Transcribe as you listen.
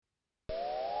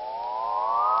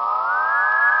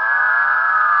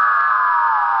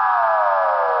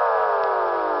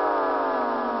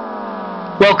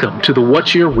Welcome to the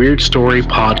What's Your Weird Story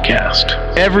podcast.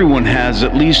 Everyone has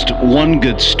at least one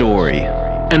good story.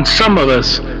 And some of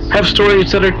us have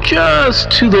stories that are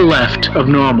just to the left of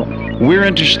normal. We're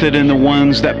interested in the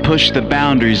ones that push the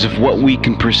boundaries of what we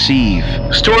can perceive.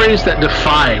 Stories that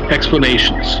defy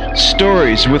explanations.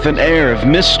 Stories with an air of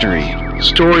mystery.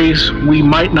 Stories we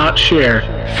might not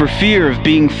share for fear of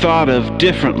being thought of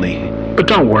differently. But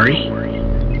don't worry,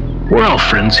 we're all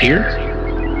friends here.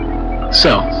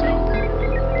 So,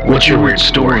 what's your weird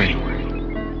story?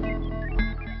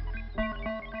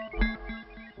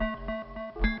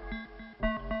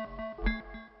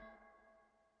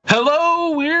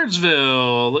 Hello,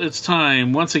 Weirdsville! It's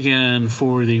time once again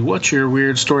for the What's Your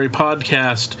Weird Story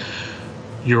podcast,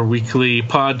 your weekly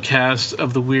podcast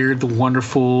of the weird, the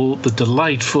wonderful, the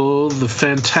delightful, the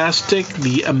fantastic,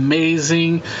 the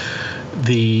amazing,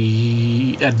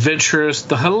 the adventurous,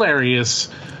 the hilarious,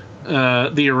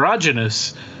 the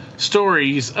erogenous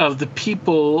stories of the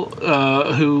people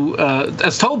who,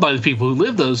 as told by the people who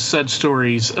live those said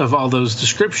stories of all those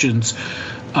descriptions.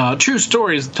 True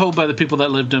stories told by the people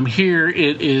that lived them. Here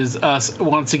it is us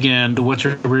once again, the What's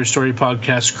Your Weird Story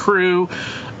podcast crew.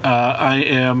 I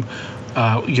am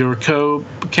your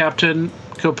co-captain,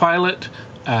 co-pilot,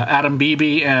 Adam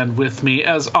Beebe, and with me,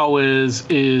 as always,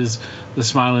 is the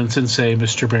smiling sensei,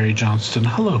 Mr. Barry Johnston.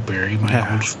 Hello, Barry,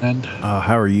 my old friend.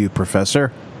 How are you,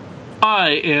 Professor? I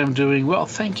am doing well,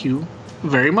 thank you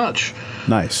very much.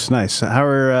 Nice. How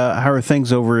are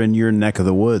things over in your neck of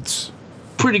the woods?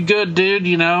 Pretty good, dude.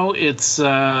 You know, it's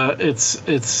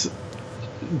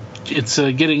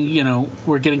getting, you know,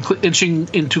 we're getting inching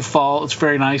into fall. It's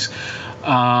very nice.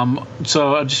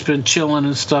 So I've just been chilling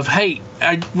and stuff. Hey,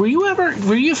 are you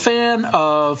a fan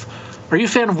of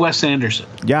Wes Anderson?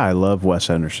 Yeah, I love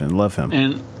Wes Anderson. Love him.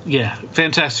 And yeah,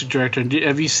 fantastic director.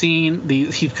 Have you seen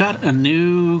he's got a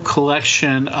new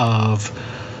collection of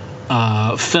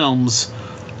films,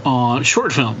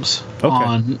 short films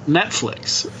on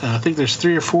Netflix. I think there's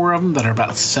 3 or 4 of them that are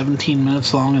about 17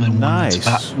 minutes long, and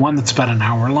then one that's about an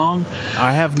hour long.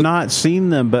 I have not seen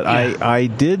them, but yeah. I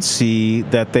did see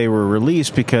that they were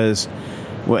released because,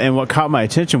 and what caught my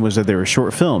attention was that they were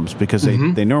short films, because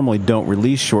they normally don't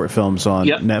release short films on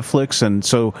Netflix, and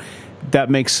so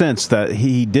that makes sense that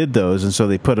he did those, and so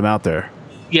they put them out there.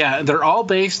 Yeah, they're all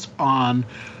based on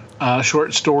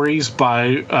short stories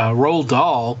by Roald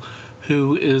Dahl,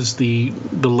 who is the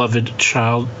beloved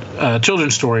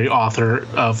children's story author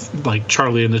of like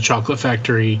Charlie and the Chocolate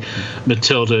Factory,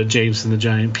 Matilda, James and the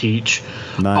Giant Peach,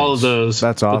 all of those.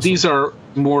 That's awesome. But these are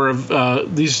more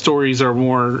of these stories are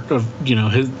more of, you know,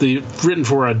 written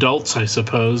for adults, I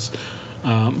suppose.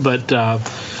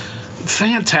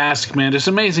 Fantastic, man. There's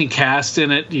an amazing cast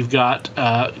in it. You've got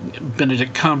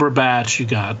Benedict Cumberbatch, you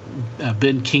got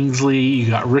Ben Kingsley, you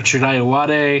got Richard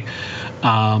Ayoade,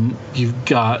 you've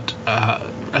got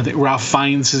I think Ralph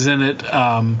Fiennes is in it.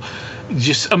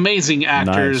 Just amazing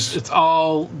actors. Nice. It's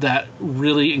all that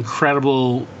really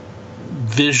incredible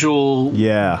visual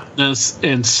and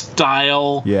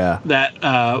style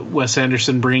that Wes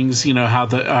Anderson brings. You know how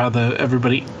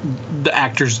the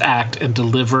actors act and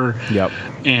deliver,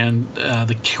 and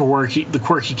the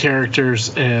quirky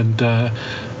characters and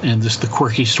just the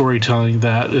quirky storytelling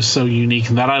that is so unique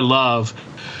and that I love.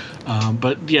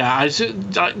 But yeah, I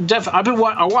binged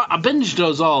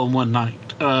those all in one night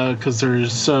because they're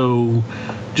so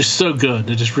good.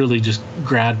 They just really just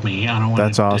grabbed me. I don't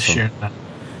want to share that.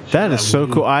 That is so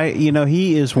cool.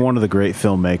 He is one of the great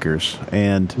filmmakers,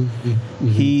 and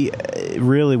he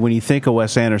really, when you think of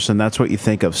Wes Anderson, that's what you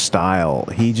think of style.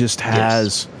 He just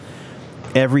has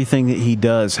everything that he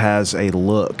does has a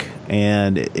look,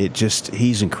 and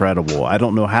he's incredible. I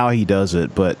don't know how he does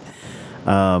it, but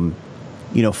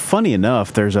funny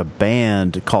enough, there's a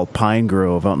band called Pine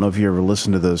Grove. I don't know if you ever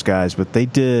listened to those guys, but they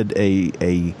did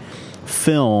a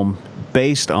film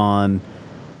based on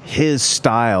his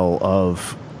style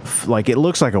of, like, it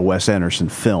looks like a Wes Anderson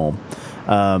film,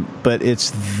 but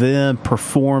it's them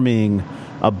performing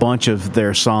a bunch of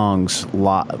their songs,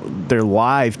 their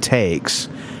live takes,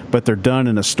 but they're done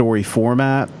in a story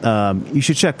format. You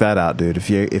should check that out, dude, if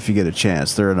you get a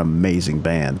chance. They're an amazing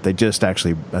band. I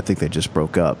think they just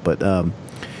broke up, but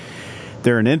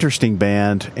they're an interesting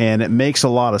band, and it makes a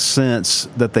lot of sense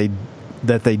that they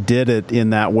did it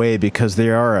in that way, because they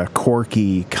are a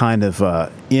quirky kind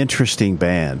of interesting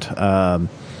band.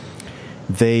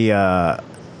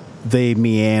 They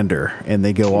meander and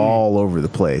they go all over the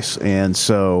place, and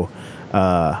so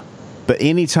but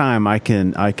anytime I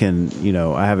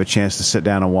have a chance to sit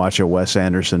down and watch a Wes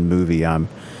Anderson movie, I'm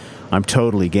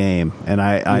totally game. And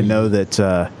I know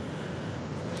that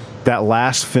that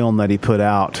last film that he put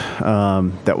out,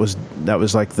 that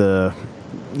was like the,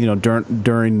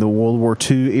 during the World War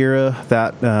II era.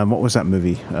 That what was that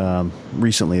movie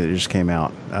recently that just came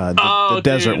out? The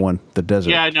desert one. The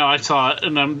desert. Yeah, I know. I saw it,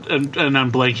 and I'm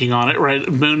blanking on it. Right,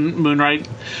 Moonlight.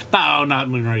 No, not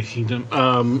Moonlight Kingdom.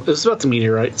 It's about the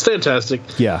meteorite. It's fantastic.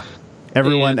 Yeah.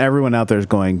 Everyone out there is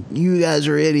going, you guys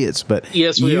are idiots, but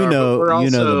yes, we are. You know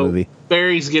the movie.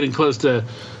 Barry's getting close to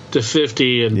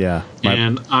 50, and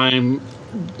and I'm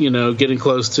getting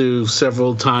close to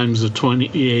several times of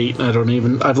 28.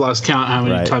 I've lost count how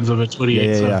many times I've been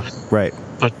 28. Right.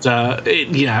 But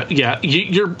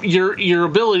your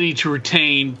ability to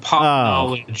retain pop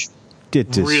knowledge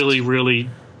really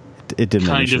it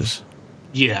diminishes.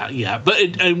 But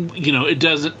it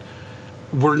doesn't.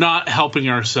 We're not helping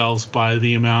ourselves by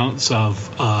the amounts of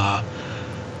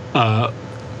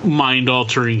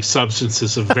mind-altering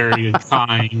substances of varying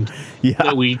kind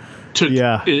that we took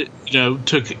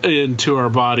into our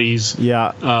bodies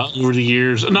over the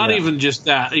years. Not even just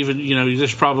that. Even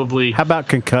there's probably. How about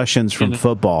concussions from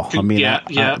football? I mean,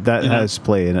 that has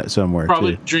play in it somewhere.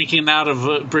 Probably too. Drinking out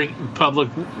of public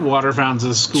water fountains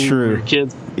at school. True. With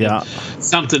kids. Yeah.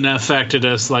 Something affected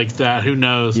us like that. Who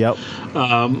knows? Yep.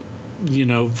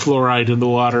 Fluoride in the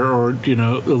water, or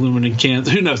aluminum cans.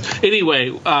 Who knows? Anyway,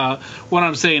 what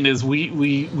I'm saying is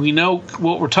we know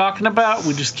what we're talking about.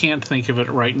 We just can't think of it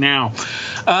right now.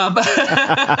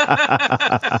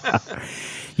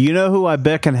 You know who I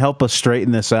bet can help us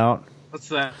straighten this out? What's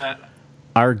that?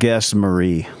 Our guest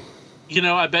Marie.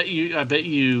 I bet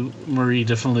you Marie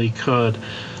definitely could.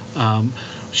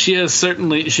 She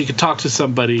could talk to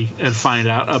somebody and find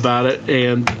out about it.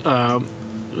 And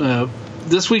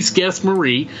this week's guest,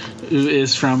 Marie, who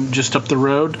is from just up the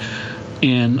road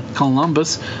in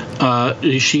Columbus,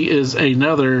 she is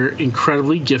another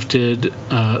incredibly gifted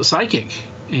psychic.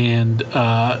 And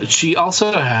she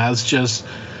also has just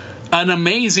an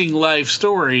amazing life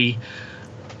story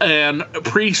and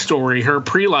pre-story, her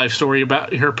pre-life story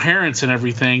about her parents and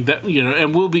everything that,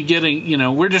 and we'll be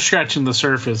getting, we're just scratching the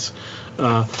surface.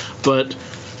 But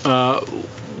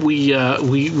we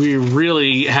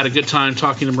really had a good time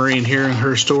talking to Marie and hearing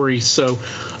her story. So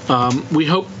we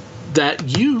hope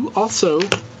that you also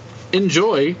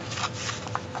enjoy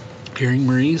hearing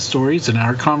Marie's stories and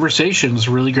our conversation. It was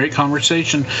a really great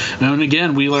conversation. And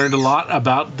again, we learned a lot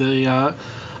about the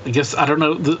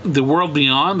the world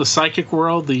beyond, the psychic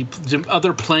world, the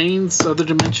other planes, other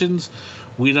dimensions.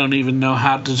 We don't even know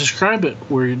how to describe it.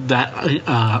 We're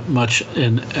that much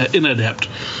inadept.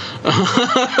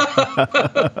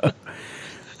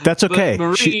 That's okay.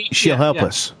 Marie, she'll help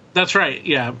us. That's right.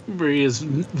 Yeah, Marie is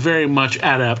very much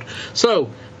adept. So,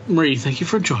 Marie, thank you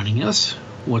for joining us.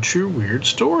 What's your weird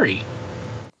story?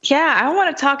 Yeah, I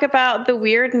want to talk about the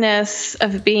weirdness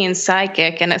of being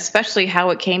psychic, and especially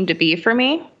how it came to be for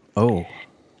me. Oh.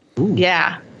 Ooh.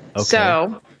 Yeah. Okay.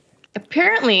 So,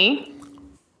 apparently,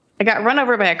 I got run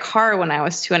over by a car when I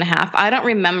was 2.5. I don't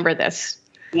remember this.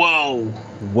 Whoa.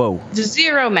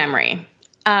 Zero memory.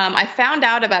 I found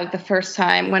out about it the first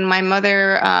time when my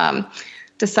mother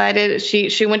decided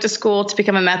she went to school to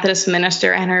become a Methodist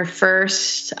minister, and her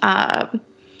first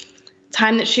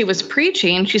time that she was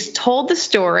preaching, she's told the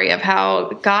story of how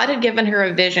God had given her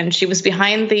a vision. She was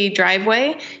behind the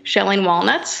driveway shelling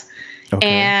walnuts. Okay.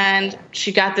 And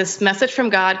she got this message from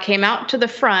God, came out to the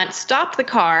front, stopped the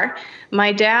car.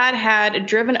 My dad had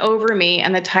driven over me,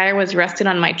 and the tire was resting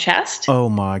on my chest. Oh,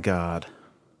 my God.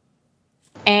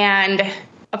 And,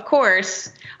 of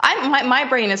course, my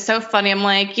brain is so funny. I'm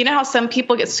like, you know how some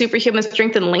people get superhuman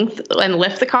strength and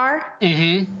lift the car?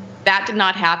 Mm-hmm. That did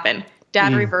not happen.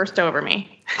 Dad reversed over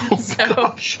me. Oh,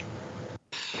 gosh.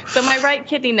 So my right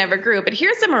kidney never grew. But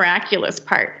here's the miraculous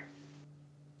part.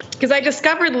 Because I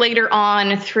discovered later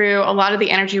on through a lot of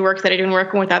the energy work that I did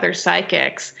working with other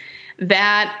psychics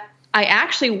that I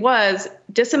actually was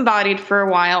disembodied for a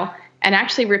while and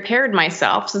actually repaired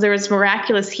myself. So there was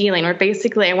miraculous healing where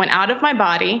basically I went out of my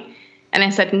body and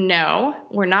I said, no,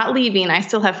 we're not leaving. I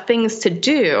still have things to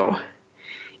do.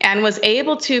 And was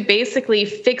able to basically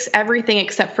fix everything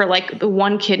except for like the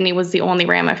one kidney was the only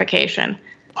ramification.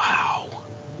 Wow.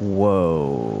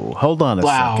 Whoa. Hold on a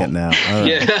second now.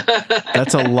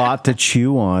 That's a lot to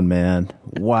chew on, man.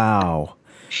 Wow.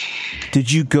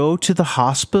 Did you go to the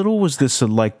hospital? Was this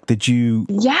did you?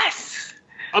 Yes.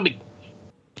 I mean,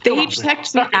 they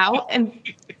checked me out and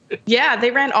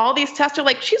they ran all these tests. They're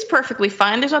like, she's perfectly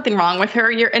fine. There's nothing wrong with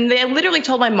her. And they literally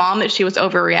told my mom that she was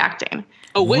overreacting.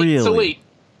 Oh, wait. Really? So wait.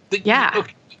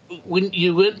 Okay, when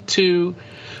you went to,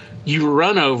 you were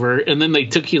run over and then they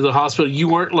took you to the hospital, you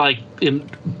weren't like in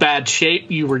bad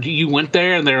shape. You went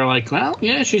there and they were like, well,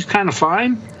 yeah, she's kind of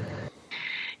fine.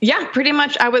 Yeah, pretty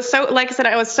much. I was so, like I said,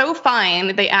 I was so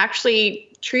fine. They actually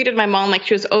treated my mom like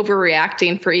she was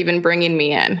overreacting for even bringing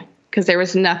me in because there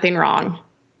was nothing wrong.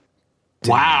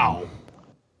 Wow.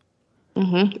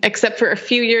 Except for a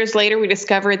few years later, we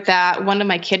discovered that one of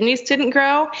my kidneys didn't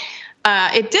grow.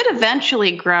 It did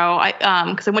eventually grow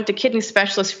because I went to kidney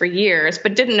specialists for years,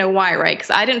 but didn't know why, right? Because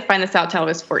I didn't find this out till I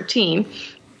was 14.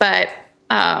 But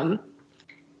I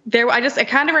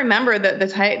kind of remember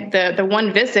the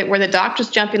one visit where the doctor's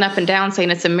jumping up and down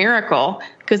saying it's a miracle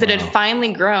because it had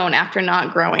finally grown after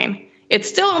not growing. It's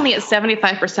still only at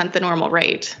 75% the normal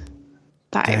rate.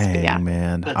 Dang,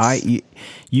 man.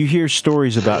 You hear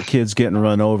stories about kids getting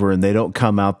run over and they don't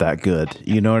come out that good.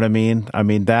 You know what I mean? I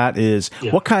mean, that is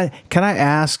what kind. Can I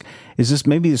ask?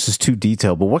 Maybe this is too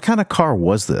detailed, but what kind of car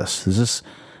was this? Is this?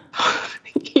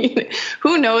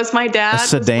 Who knows? My dad, a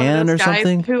sedan or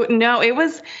something? It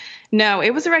was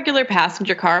a regular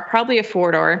passenger car, probably a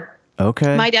 4-door.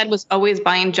 Okay. My dad was always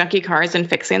buying junky cars and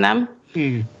fixing them.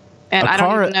 And I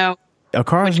don't even know. A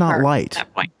car is not light. At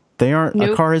that point. They aren't.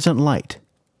 Nope. A car isn't light.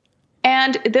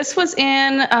 And this was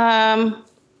in,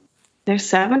 they're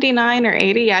 79 or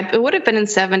 80. Yeah, it would have been in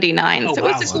 79. So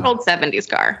it was just an old 70s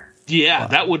car. Yeah,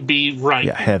 that would be right.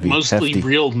 Yeah, heavy. Mostly hefty.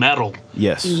 Real metal.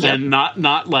 Yes. And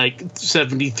not like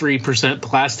 73%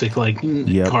 plastic like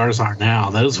cars are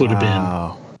now. Those would have been.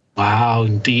 Wow,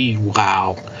 indeed.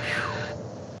 Wow.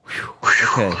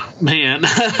 Okay. Man.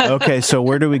 Okay, so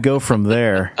where do we go from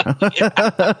there?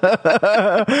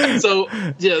 So,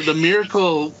 the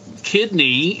miracle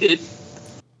kidney,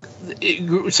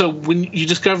 so when you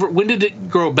discover, when did it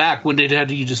grow back? When they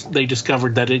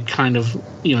discovered that it kind of,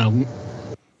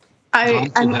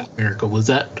 that miracle? Was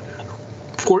that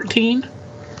 14?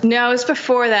 No, it was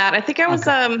before that. I think I was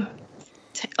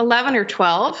 11 or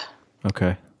 12.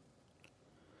 Okay.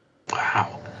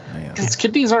 Wow. Because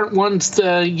kidneys aren't ones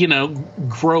to,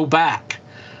 grow back.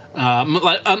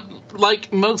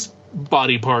 Like most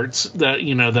body parts that,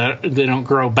 that they don't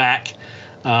grow back.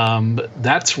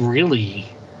 That's really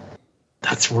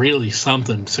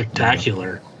something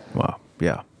spectacular. Wow.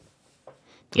 Yeah.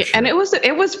 Yeah, sure. And it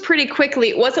was pretty quickly.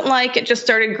 It wasn't like it just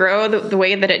started grow the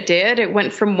way that it did. It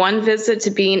went from one visit to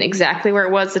being exactly where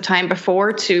it was the time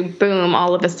before to boom,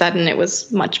 all of a sudden it was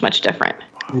much, much different.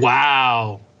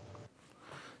 Wow.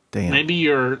 Damn. Maybe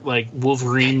your like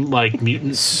Wolverine like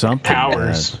mutant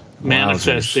powers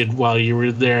manifested while you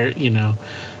were there,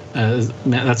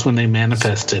 that's when they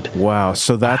manifested. Wow.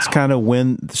 So that's kind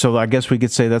of so I guess we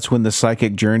could say that's when the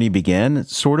psychic journey began,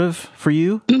 sort of, for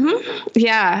you? Mm-hmm.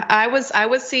 Yeah. I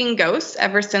was seeing ghosts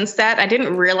ever since that. I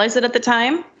didn't realize it at the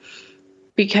time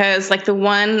because like the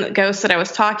one ghost that I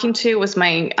was talking to was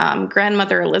my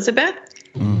grandmother, Elizabeth.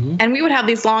 Mm-hmm. And we would have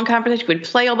these long conversations. We'd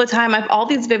play all the time. I have all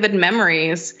these vivid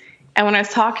memories. And when I was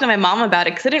talking to my mom about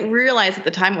it, because I didn't realize at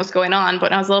the time what was going on,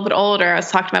 but when I was a little bit older, I was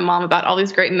talking to my mom about all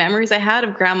these great memories I had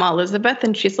of Grandma Elizabeth.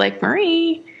 And she's like,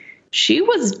 Marie, she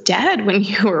was dead when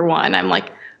you were one. I'm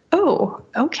like, oh,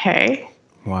 okay.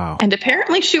 Wow. And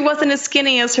apparently she wasn't as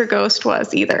skinny as her ghost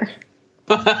was either.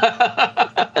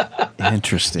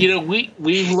 Interesting.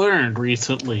 We've learned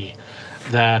recently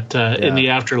that in the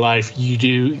afterlife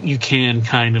you can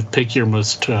kind of pick your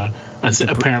most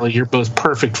apparently your most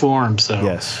perfect form. So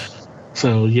yes.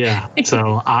 So yeah.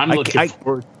 So I'm looking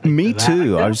forward. Me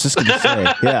too. I was just going to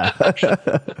say yeah.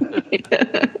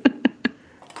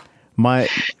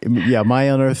 My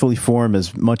unearthly form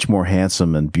is much more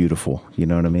handsome and beautiful. You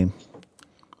know what I mean?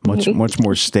 Much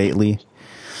more stately.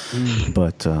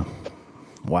 But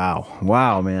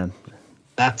wow, man.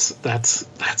 That's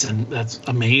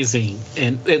amazing.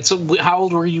 And so, how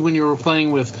old were you when you were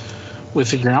playing with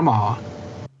your grandma?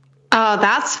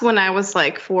 That's when I was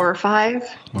like 4 or 5.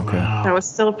 Okay, I was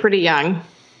still pretty young.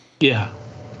 Yeah.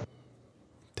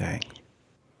 Dang.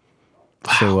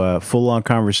 Wow. So, full-on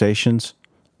conversations,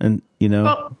 and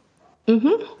Well,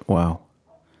 mm-hmm. Wow.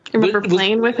 I remember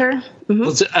playing with her. Mm-hmm.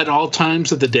 Was it at all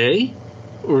times of the day,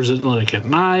 or was it like at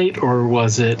night, or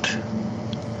was it?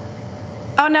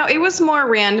 Oh no, it was more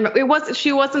random.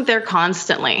 She wasn't there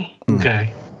constantly.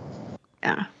 Okay.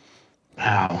 Yeah.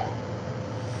 Wow.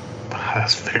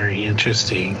 That's very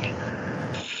interesting.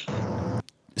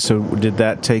 So did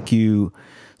that take you?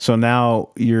 So now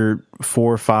you're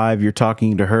 4 or 5. You're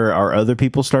talking to her. Are other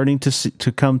people starting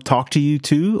to come talk to you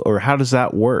too, or how does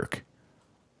that work?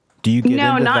 Do you get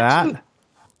into that?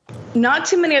 Not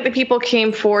too many other people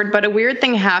came forward, but a weird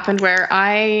thing happened where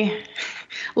I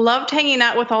loved hanging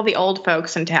out with all the old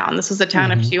folks in town. This was a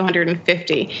town of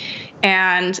 250,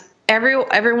 and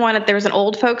everyone, there was an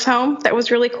old folks home that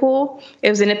was really cool. It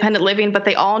was independent living, but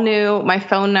they all knew my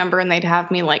phone number, and they'd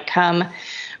have me like come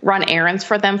run errands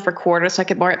for them for quarters so I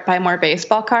could buy more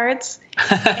baseball cards.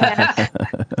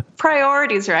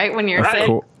 Priorities, right? When you're a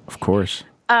kid. Of course.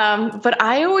 But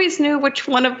I always knew which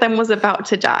one of them was about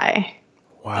to die.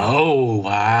 Wow. Oh,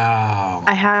 wow.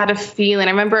 I had a feeling.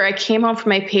 I remember I came home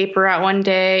from my paper out one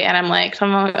day and I'm like,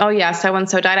 oh yeah,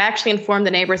 so-and-so died. I actually informed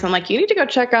the neighbors. I'm like, you need to go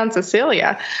check on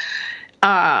Cecilia.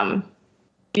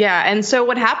 Yeah. And so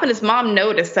what happened is Mom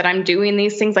noticed that I'm doing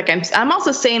these things. Like I'm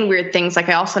also saying weird things. Like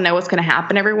I also know what's going to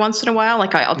happen every once in a while.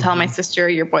 Like I'll tell my sister,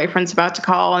 your boyfriend's about to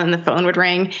call, and then the phone would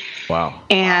ring. Wow.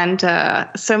 And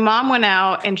so Mom went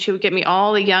out and she would get me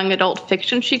all the young adult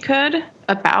fiction she could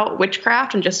about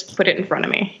witchcraft and just put it in front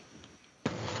of me,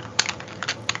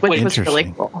 which was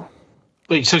really cool.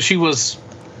 Wait, so she was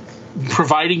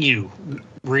providing you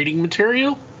reading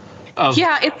material?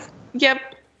 Yep.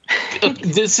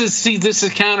 This is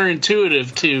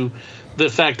counterintuitive to the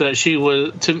fact that she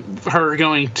was her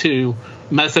going to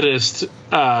Methodist,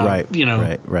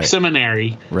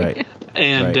 seminary, right,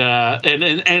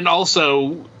 and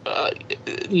also,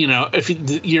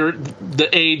 if you're the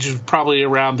age probably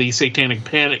around the Satanic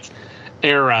Panic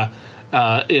era,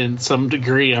 in some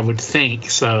degree, I would think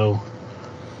so.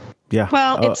 Yeah.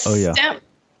 Well,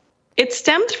 it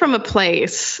stemmed from a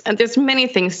place, and there's many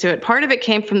things to it. Part of it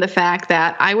came from the fact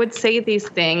that I would say these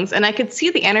things, and I could see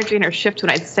the energy in her shift when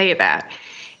I'd say that.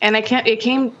 And it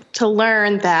came to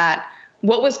learn that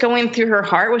what was going through her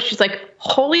heart was she's like,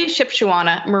 holy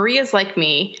Shipshawana, Maria's like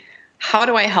me. How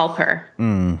do I help her?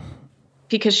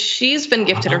 Because she's been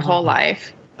gifted her whole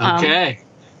life. Okay.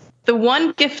 The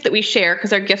one gift that we share,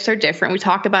 because our gifts are different, we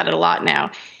talk about it a lot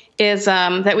now, is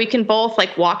that we can both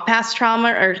like walk past trauma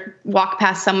or walk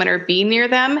past someone or be near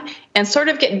them and sort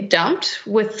of get dumped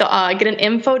with get an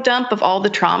info dump of all the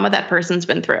trauma that person's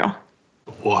been through.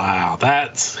 Wow,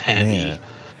 that's heavy. Man,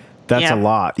 that's a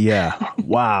lot. Yeah.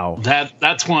 Wow.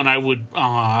 That's one I would.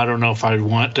 I don't know if I'd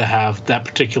want to have that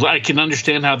particular. I can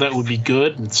understand how that would be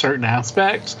good in certain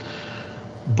aspects,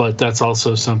 but that's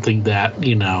also something that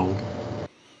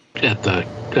at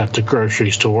the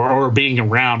grocery store or being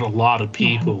around a lot of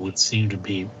people would seem to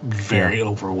be very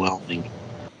overwhelming.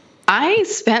 I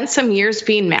spent some years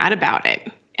being mad about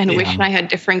it and wishing I had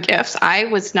different gifts. I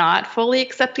was not fully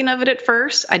accepting of it at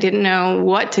first. I didn't know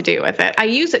what to do with it. I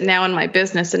use it now in my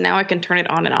business, and now I can turn it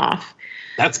on and off.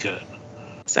 That's good.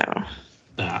 So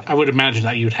I would imagine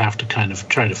that you'd have to kind of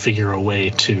try to figure a way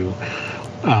to,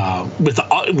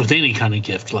 with any kind of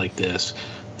gift like this,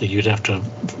 that you'd have to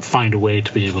find a way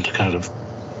to be able to kind of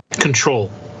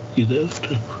control. You'd have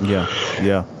to.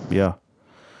 Yeah.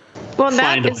 Well,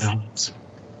 that is.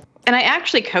 And I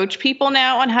actually coach people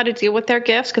now on how to deal with their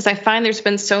gifts, because I find there's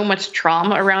been so much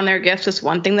trauma around their gifts. It's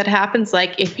one thing that happens.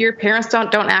 Like if your parents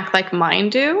don't act like mine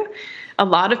do, a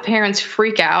lot of parents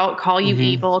freak out, call you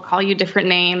evil, call you different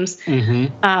names.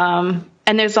 And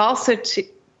there's also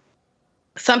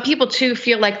some people too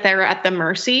feel like they're at the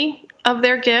mercy of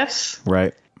their gifts.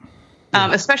 Right.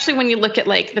 Especially when you look at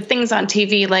like the things on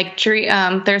TV, like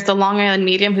there's the Long Island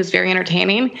Medium, who's very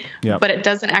entertaining, but it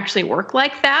doesn't actually work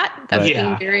like that. That's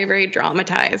being very, very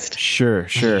dramatized. Sure.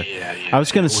 I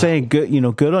was going to say,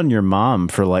 good on your mom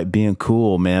for like being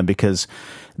cool, man, because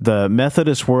the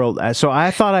Methodist world. So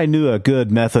I thought I knew a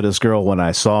good Methodist girl when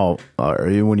I saw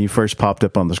when you first popped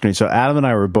up on the screen. So Adam and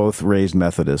I were both raised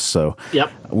Methodist, so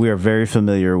we are very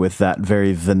familiar with that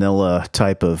very vanilla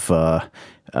type of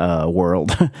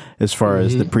world as far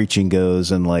as the preaching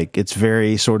goes, and like it's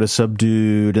very sort of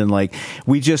subdued, and like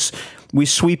we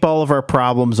sweep all of our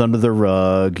problems under the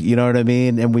rug, you know what I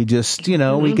mean, and we just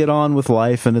we get on with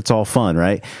life and it's all fun,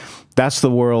 right? That's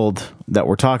the world that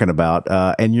we're talking about,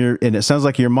 and it sounds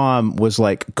like your mom was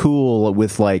like cool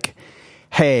with like,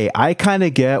 hey, I kind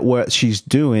of get what she's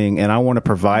doing and I want to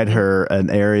provide her an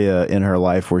area in her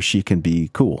life where she can be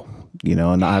cool,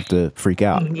 and not have to freak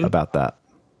out about that.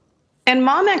 And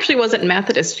Mom actually wasn't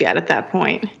Methodist yet at that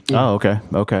point. Oh,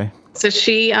 okay. So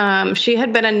she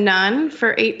had been a nun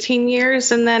for 18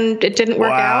 years, and then it didn't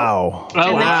work out.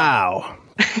 Wow.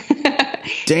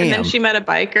 Damn. And then she met a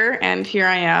biker, and here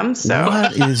I am. So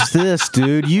what is this,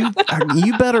 dude? You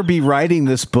better be writing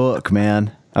this book,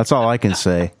 man. That's all I can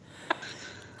say.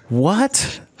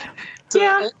 What?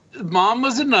 So, Mom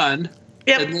was a nun.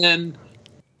 Yep. And then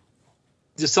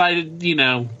decided,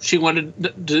 she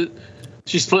wanted to.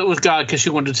 She split with God because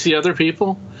she wanted to see other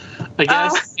people, I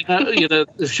guess.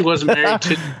 If she wasn't married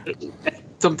to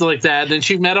something like that. And then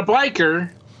she met a biker.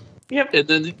 Yep. And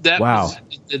then wow.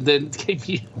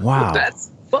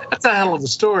 That's a hell of a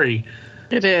story.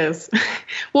 It is.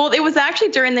 Well, it was actually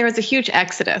there was a huge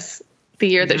exodus the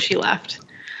year that she left.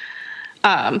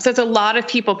 So it's a lot of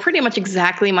people pretty much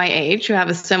exactly my age who have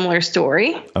a similar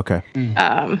story. Okay.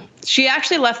 She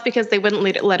actually left because they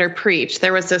wouldn't let her preach.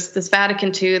 There was this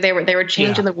Vatican II. They were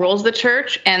changing the rules of the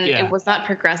church, and it was not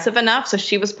progressive enough. So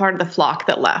she was part of the flock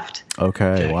that left.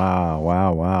 Okay.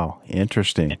 Wow.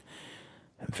 Interesting.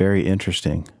 Very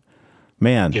interesting.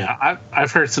 Man. Yeah,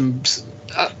 I've heard some.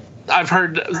 I've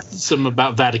heard some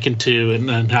about Vatican II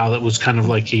and how that was kind of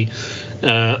like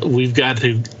we've got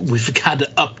to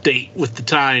update with the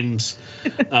times,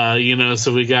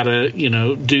 so we got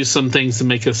to do some things to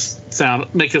make us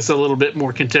a little bit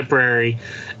more contemporary,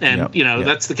 and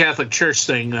that's the Catholic Church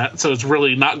thing. So it's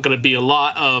really not going to be a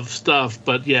lot of stuff,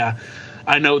 but yeah.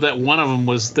 I know that one of them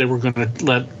was they were going to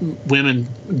let women.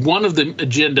 One of the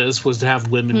agendas was to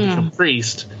have women become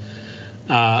priests.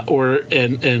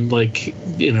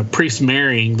 Priest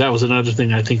marrying, that was another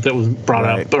thing I think that was brought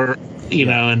up,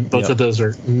 and both of those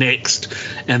are nixed,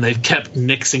 and they've kept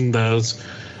nixing those.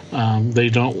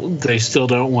 They still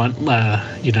don't want,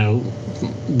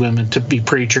 women to be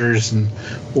preachers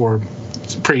or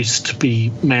priests to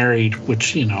be married,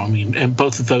 which, and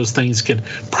both of those things could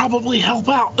probably help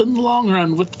out in the long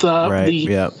run with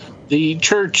the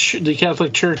church, the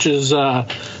Catholic Church's,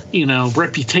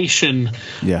 reputation.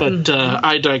 Yeah. But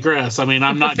I digress. I mean,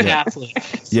 I'm not Catholic.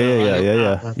 So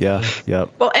yeah.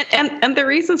 Well, and the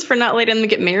reasons for not letting them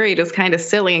get married is kind of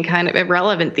silly and kind of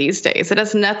irrelevant these days. It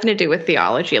has nothing to do with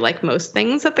theology, like most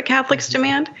things that the Catholics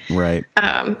demand. Right.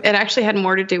 It actually had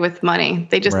more to do with money.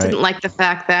 They just didn't like the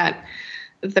fact that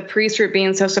the priests were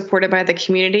being so supported by the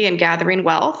community and gathering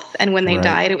wealth, and when they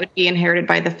died, it would be inherited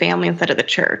by the family instead of the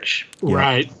church. Yep.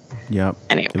 Right. Yep.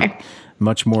 Anyway.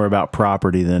 Much more about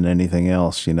property than anything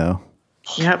else,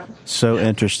 Yep. So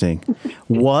interesting.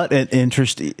 What an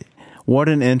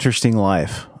interesting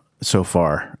life so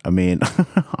far. I mean,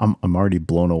 I'm already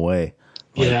blown away.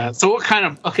 Yeah. So what kind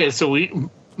of? So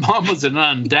Mom was a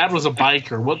nun. Dad was a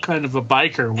biker. What kind of a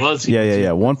biker was he? Yeah.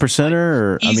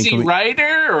 1%er, or easy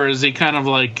rider, or is he kind of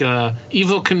like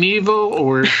Evel Knievel,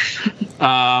 or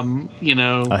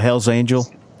a Hell's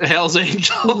Angel? A Hell's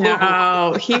Angel.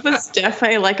 No, he was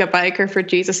definitely like a biker for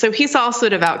Jesus. So he's also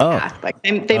a devout Catholic.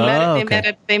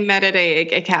 They met at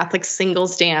a Catholic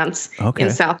singles dance in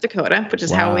South Dakota, which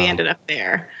is how we ended up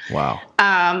there. Wow.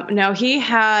 No, he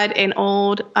had an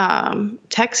old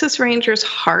Texas Rangers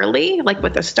Harley, like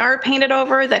with a star painted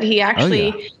over, that he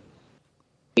actually.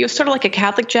 He was sort of like a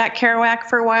Catholic Jack Kerouac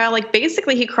for a while. Like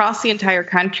basically, he crossed the entire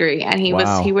country, and he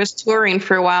was touring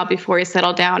for a while before he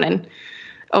settled down and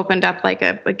opened up like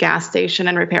a gas station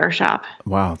and repair shop.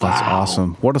 Wow, that's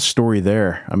awesome. What a story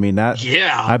there. I mean,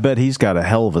 I bet he's got a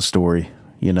hell of a story,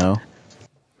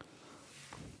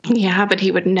 Yeah, but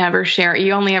he would never share it.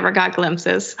 You only ever got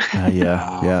glimpses.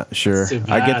 Yeah, sure.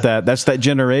 I get that. That's that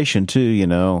generation too,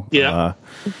 Yeah.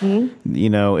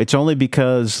 It's only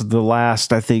because the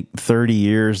last, I think, 30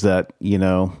 years that,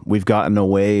 we've gotten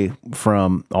away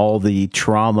from all the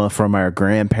trauma from our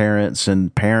grandparents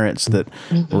and parents that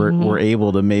we're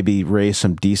able to maybe raise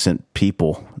some decent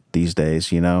people these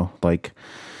days, like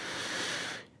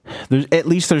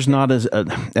there's not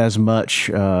as much,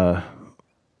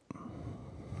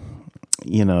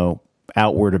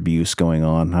 outward abuse going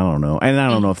on. I don't know. And I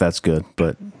don't know if that's good,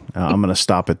 but I'm going to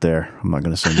stop it there. I'm not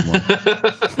going to say anymore.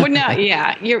 Well, no,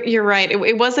 yeah, you're right.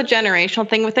 It was a generational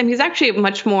thing with him. He's actually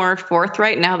much more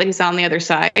forthright now that he's on the other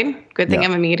side. Good thing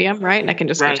I'm a medium, right? And I can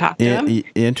just go talk to him.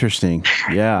 Interesting.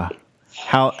 Yeah.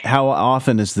 How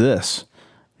often is this?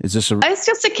 Is this It's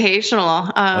just occasional.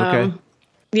 Okay.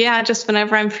 Yeah, just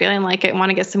whenever I'm feeling like I want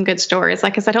to get some good stories.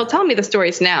 Like I said, he'll tell me the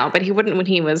stories now, but he wouldn't when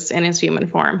he was in his human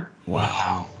form.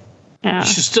 Wow. Yeah. You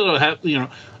should still have, you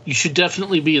should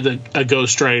definitely be a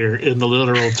ghostwriter in the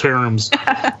literal terms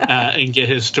and get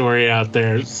his story out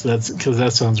there. So because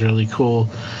that sounds really cool.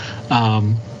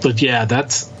 But yeah,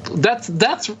 that's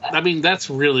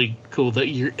really cool that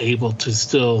you're able to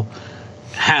still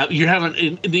you have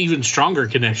an even stronger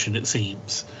connection, it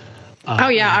seems.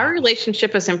 Our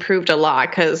relationship has improved a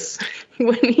lot because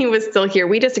when he was still here,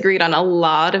 we disagreed on a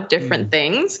lot of different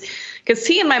things because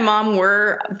he and my mom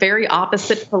were very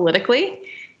opposite politically.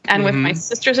 And with my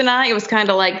sisters and I, it was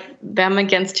kind of like them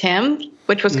against him,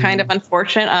 which was kind of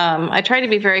unfortunate. I tried to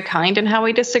be very kind in how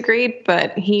we disagreed,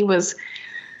 but he was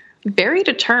very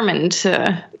determined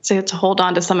to hold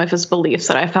on to some of his beliefs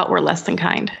that I felt were less than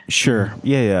kind. Sure.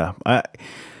 Yeah.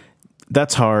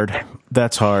 That's hard.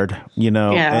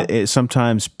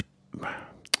 Sometimes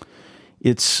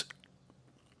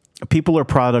people are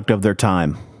product of their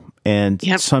time,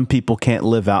 and some people can't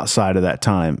live outside of that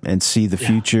time and see the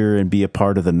future and be a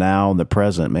part of the now and the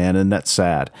present, man. And that's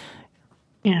sad.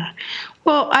 Yeah.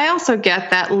 Well, I also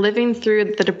get that living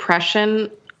through the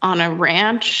Depression on a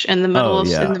ranch in the middle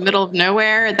of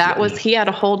nowhere, he had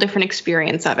a whole different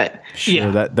experience of it.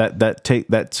 Sure,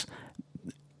 that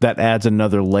adds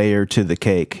another layer to the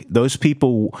cake. Those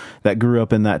people that grew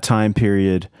up in that time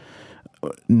period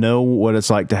know what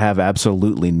it's like to have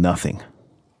absolutely nothing.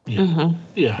 Yeah. Mm-hmm.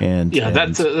 Yeah. And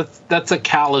that's a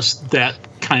callus that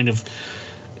kind of,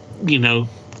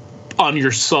 on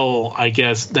your soul, I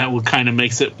guess, that would kind of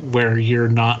makes it where you're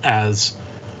not as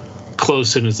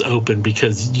close and as open,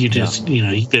 because you just,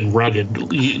 you've been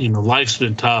rugged, life's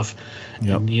been tough.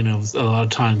 Yep. And, a lot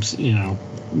of times,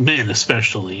 men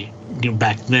especially,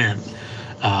 back then,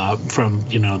 from,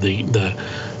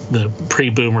 the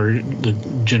pre-boomer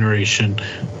generation,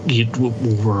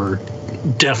 were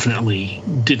definitely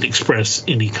didn't express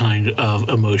any kind of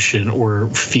emotion or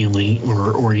feeling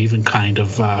or even kind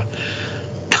of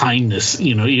kindness,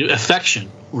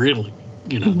 affection, really.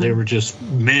 They were just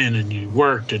men, and you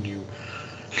worked, and you.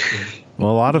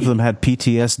 Well, a lot of them had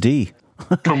PTSD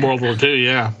from World War II,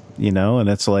 yeah. And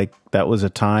it's like that was a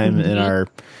time in our,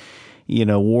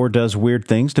 war does weird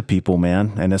things to people,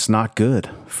 man, and it's not good.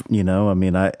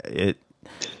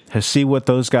 See what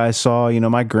those guys saw.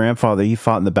 My grandfather, he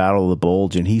fought in the Battle of the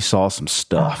Bulge, and he saw some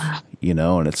stuff,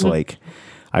 and it's like,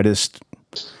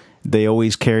 they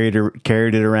always carried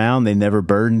it around. They never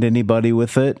burdened anybody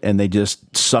with it, and they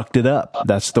just sucked it up.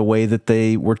 That's the way that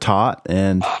they were taught,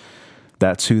 and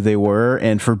that's who they were.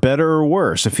 And for better or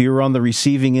worse, if you were on the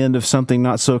receiving end of something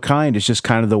not so kind, it's just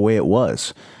kind of the way it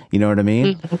was. You know what I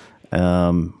mean?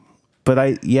 Mm-hmm.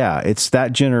 But it's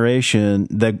that generation,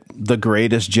 the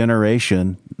greatest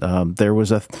generation. There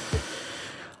was a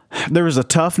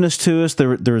toughness to us.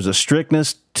 There was a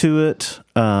strictness to it.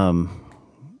 Some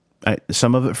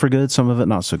of it for good, some of it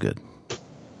not so good.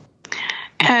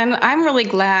 And I'm really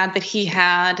glad that he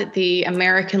had the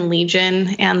American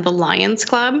Legion and the Lions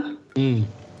Club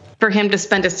for him to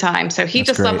spend his time. So he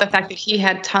just loved the fact that he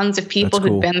had tons of people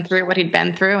who'd been through what he'd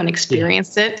been through and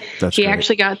experienced it. He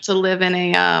actually got to live in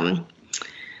an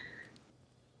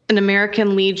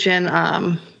American Legion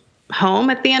home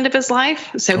at the end of his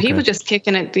life. So he was just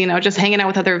kicking it, just hanging out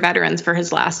with other veterans for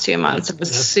his last 2 months. It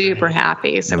was super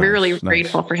happy. So we're really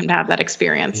grateful for him to have that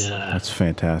experience. Yeah. That's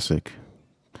fantastic.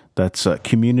 That's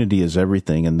community is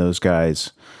everything. And those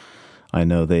guys, I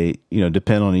know they,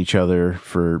 depend on each other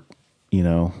for,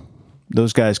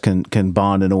 those guys can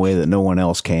bond in a way that no one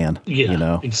else can.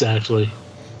 Yeah, exactly.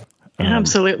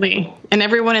 Absolutely. And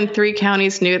everyone in 3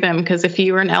 counties knew them, because if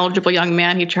you were an eligible young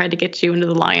man, he tried to get you into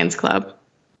the Lions Club.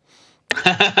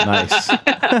 Nice.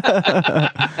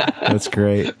 That's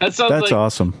great. That's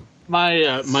awesome. My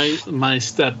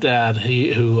stepdad,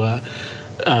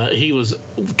 he was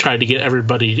tried to get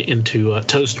everybody into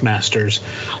Toastmasters.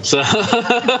 So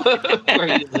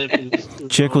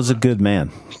Chick was a good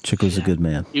man. Chick was a good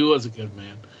man. He was a good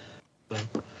man.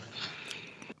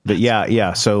 But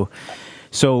yeah. So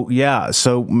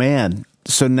man.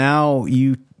 So now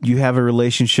you have a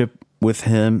relationship with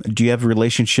him. Do you have a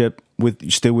relationship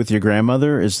with your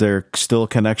grandmother? Is there still a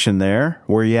connection there?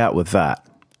 Where are you at with that?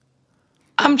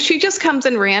 She just comes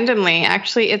in randomly.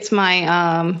 Actually, it's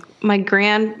my my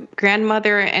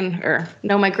grandmother and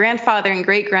my grandfather and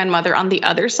great grandmother on the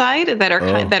other side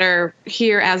that are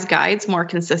here as guides more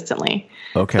consistently.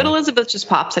 Okay. But Elizabeth just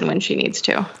pops in when she needs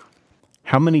to.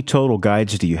 How many total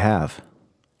guides do you have?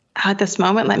 At this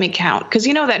moment, let me count, because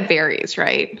that varies,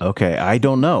 right? Okay, I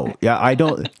don't know. Yeah, I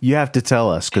don't. You have to tell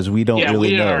us, because we don't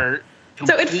really know.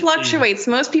 So it fluctuates.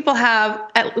 Most people have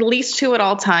at least 2 at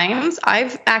all times.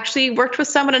 I've actually worked with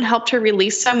someone and helped her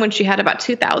release some when she had about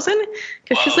 2,000,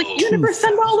 because she's like, "You never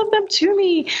send all of them to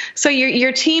me." So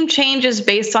your team changes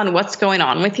based on what's going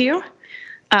on with you.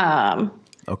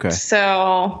 Okay.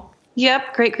 So,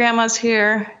 yep, great grandma's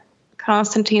here.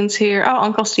 Constantine's here. Oh,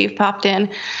 Uncle Steve popped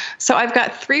in. So I've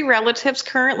got 3 relatives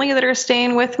currently that are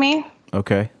staying with me.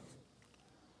 Okay.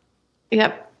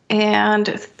 Yep. And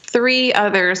 3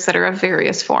 others that are of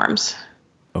various forms.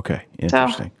 Okay.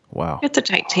 Interesting. So, wow. It's a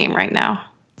tight team right now.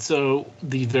 So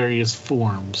the various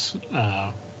forms,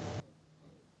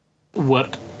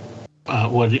 what are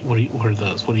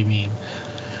those? What do you mean?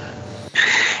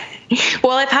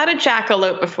 Well, I've had a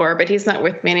jackalope before, but he's not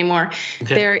with me anymore.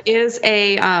 Okay. There is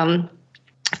a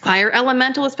fire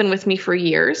elemental that's been with me for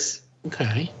years.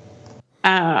 Okay.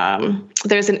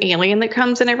 There's an alien that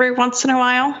comes in every once in a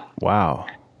while. Wow.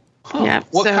 Huh. Yeah.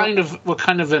 What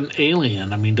kind of an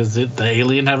alien? I mean, does the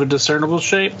alien have a discernible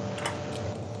shape?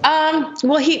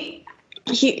 Well, he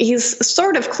he's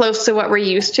sort of close to what we're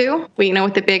used to,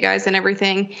 with the big eyes and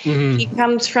everything. Mm-hmm. He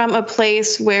comes from a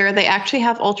place where they actually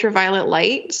have ultraviolet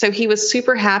light. So he was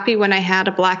super happy when I had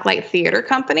a black light theater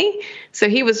company. So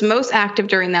he was most active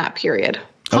during that period.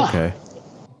 Okay.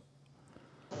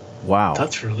 Wow.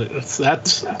 That's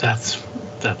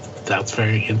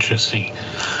very interesting.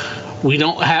 We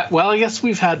don't have, I guess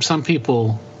we've had some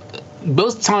people,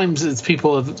 both times it's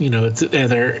people,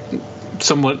 they're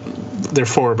somewhat their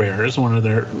forebears, one of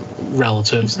their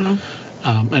relatives.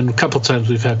 Mm-hmm. And a couple times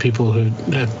we've had people who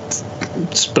have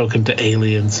spoken to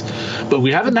aliens, but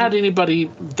we haven't had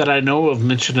anybody that I know of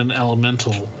mention an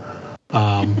elemental.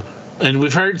 And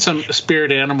we've heard some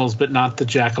spirit animals, but not the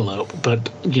jackalope. But,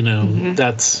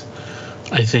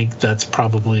 I think that's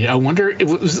probably, I wonder,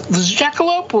 was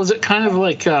jackalope, was it kind of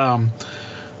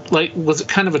was it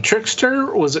kind of a trickster?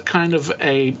 Or was it kind of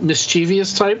a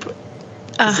mischievous type?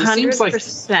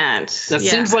 100%. That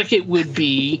seems like it would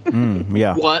be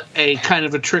what a kind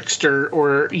of a trickster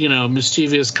or,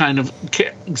 mischievous kind of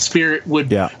spirit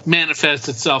would manifest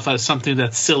itself as something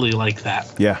that's silly like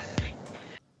that. Yeah.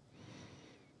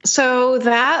 So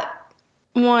that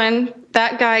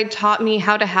guide taught me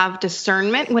how to have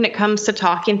discernment when it comes to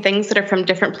talking things that are from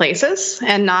different places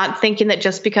and not thinking that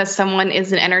just because someone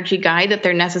is an energy guide that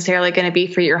they're necessarily going to be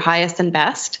for your highest and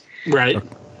best. Right.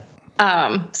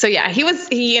 So yeah, he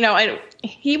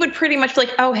would pretty much be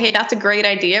like, oh, hey, that's a great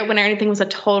idea when anything was a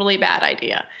totally bad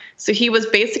idea. So he was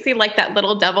basically like that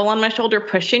little devil on my shoulder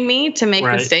pushing me to make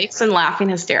mistakes and laughing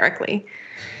hysterically.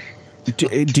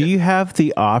 Do you have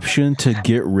the option to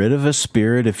get rid of a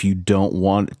spirit if you don't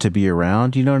want it to be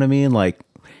around? You know what I mean? Like,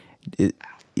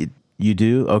 you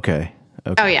do? Okay.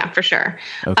 Oh yeah, for sure.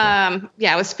 Okay.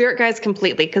 With spirit guides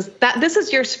completely, because this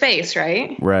is your space,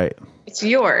 right? Right. It's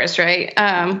yours, right?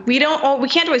 We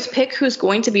can't always pick who's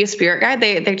going to be a spirit guide.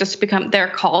 They just they're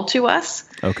called to us.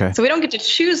 Okay. So we don't get to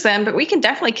choose them, but we can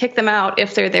definitely kick them out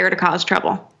if they're there to cause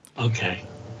trouble. Okay.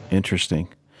 Interesting.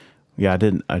 Yeah, I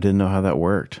didn't know how that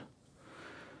worked.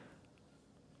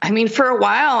 I mean, for a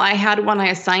while, I had one I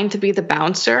assigned to be the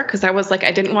bouncer because I was like,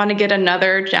 I didn't want to get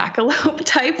another jackalope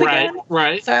type again.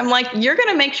 Right. So I'm like, you're going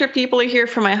to make sure people are here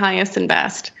for my highest and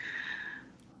best.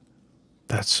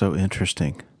 That's so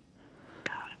interesting.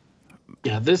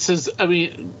 Yeah,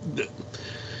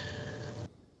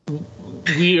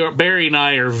 Barry and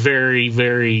I are very,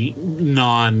 very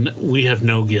we have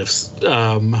no gifts. We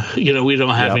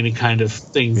don't have any kind of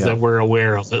things that we're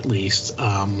aware of, at least.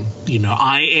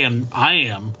 I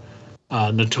am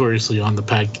notoriously on the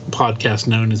podcast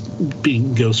known as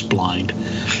being ghost blind.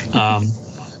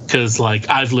 Because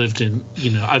I've lived in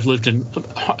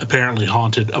apparently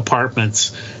haunted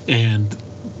apartments and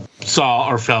saw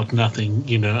or felt nothing,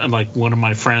 and one of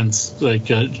my friends,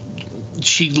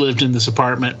 she lived in this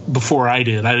apartment before I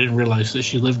did. I didn't realize that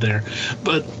she lived there,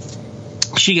 but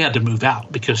she had to move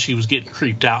out because she was getting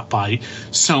creeped out by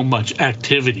so much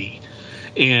activity.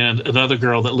 And another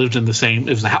girl that lived in it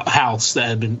was a house that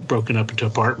had been broken up into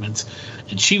apartments,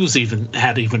 and she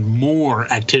had even more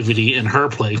activity in her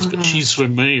place. But she's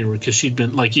familiar because she'd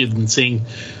been seeing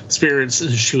spirits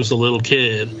since she was a little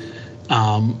kid.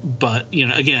 But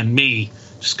again, me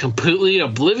just completely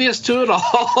oblivious to it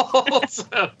all.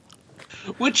 So,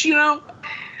 which to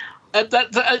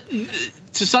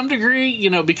some degree,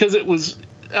 because it was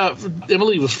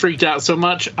Emily was freaked out so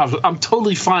much, I'm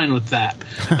totally fine with that.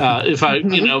 If I,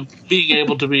 being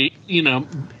able to be,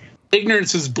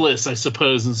 ignorance is bliss, I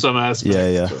suppose, in some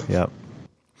aspects. Yeah.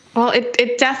 Well,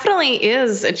 it definitely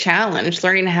is a challenge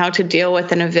learning how to deal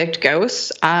with and evict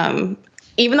ghosts.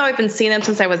 Even though I've been seeing them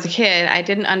since I was a kid, I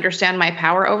didn't understand my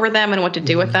power over them and what to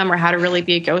do with them or how to really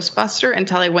be a Ghostbuster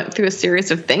until I went through a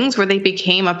series of things where they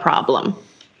became a problem.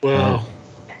 Wow.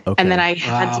 Okay. And then I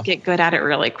had to get good at it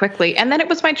really quickly. And then it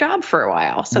was my job for a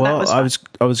while. So that was fun.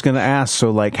 I was going to ask,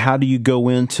 so how do you go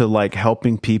into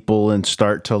helping people and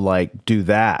start to do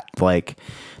that?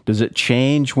 Does it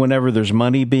change whenever there's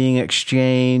money being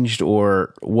exchanged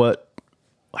or what?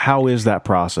 How is that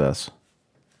process?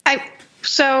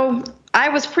 I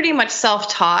was pretty much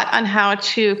self-taught on how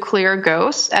to clear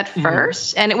ghosts at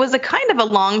first, and it was a kind of a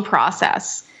long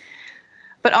process.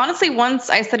 But honestly, once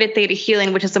I studied theta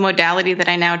healing, which is a modality that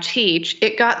I now teach,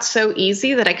 it got so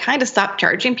easy that I kind of stopped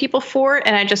charging people for it,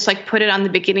 and I just put it on the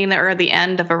beginning or the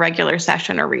end of a regular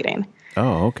session or reading.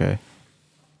 Oh, okay.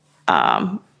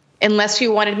 Unless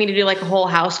you wanted me to do a whole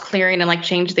house clearing and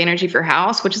change the energy of your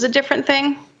house, which is a different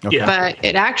thing. Okay. But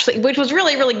it actually, which was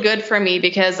really, really good for me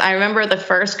because I remember the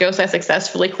first ghost I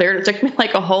successfully cleared, it took me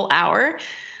a whole hour.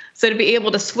 So to be able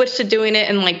to switch to doing it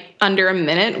in under a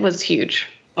minute was huge.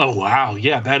 Oh, wow.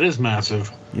 Yeah, that is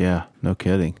massive. Yeah, no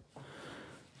kidding.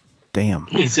 Damn.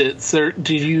 Is it, sir?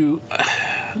 Did you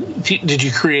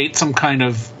create some kind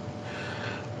of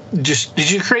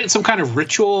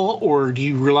ritual, or do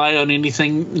you rely on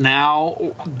anything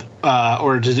now,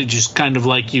 or does it just kind of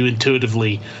like you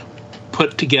intuitively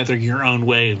put together your own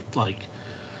way, like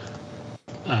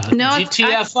no,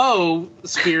 GTFO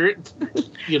spirit?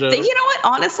 You know what?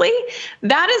 Honestly,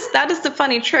 that is the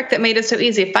funny trick that made it so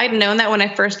easy. If I'd known that when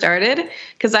I first started,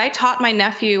 because I taught my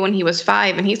nephew when he was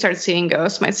 5 and he started seeing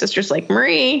ghosts. My sister's like,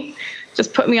 Marie,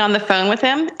 just put me on the phone with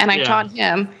him, and I taught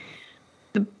him.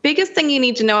 The biggest thing you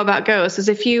need to know about ghosts is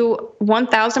if you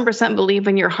 1000% believe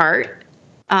in your heart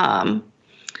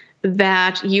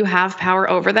that you have power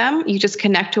over them, you just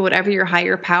connect to whatever your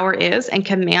higher power is and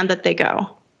command that they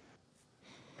go.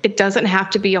 It doesn't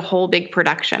have to be a whole big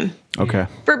production. Okay.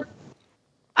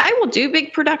 I will do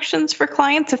big productions for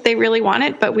clients if they really want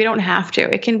it, but we don't have to.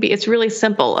 It's really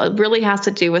simple. It really has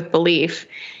to do with belief.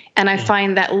 And I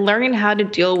find that learning how to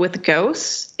deal with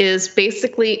ghosts is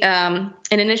basically an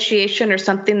initiation or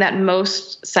something that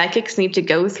most psychics need to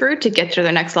go through to get to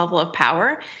their next level of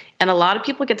power. And a lot of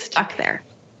people get stuck there.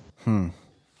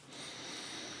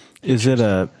 Is it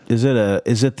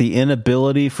the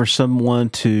inability for someone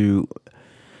to,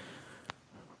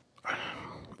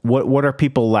 what are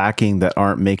people lacking that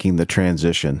aren't making the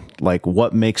transition? Like,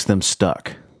 what makes them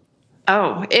stuck?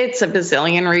 Oh, it's a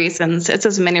bazillion reasons. It's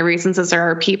as many reasons as there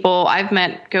are people. I've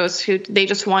met ghosts who they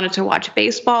just wanted to watch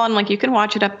baseball, and like, you can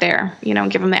watch it up there,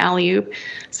 give them the alley-oop.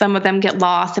 Some of them get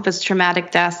lost if it's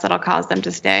traumatic deaths that'll cause them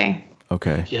to stay.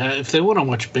 Okay. Yeah, if they want to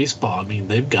watch baseball, I mean,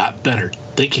 they've got better.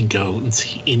 They can go and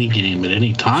see any game at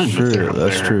any time. True, if they're up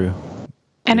that's there. true.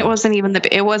 And it wasn't even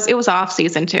it was off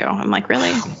season too. I'm like,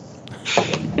 really?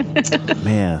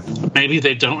 Man. Maybe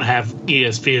they don't have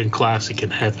ESPN Classic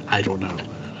in heaven. I don't know.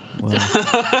 Well.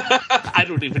 I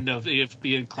don't even know if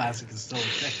ESPN Classic is still a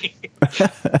thing.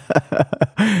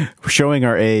 We're showing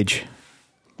our age.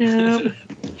 Yep.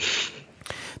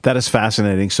 That is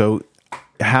fascinating. So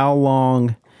how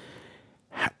long,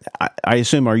 I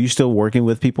assume, are you still working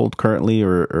with people currently,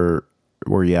 or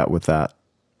where are you at with that?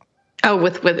 Oh,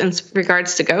 with in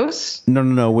regards to ghosts?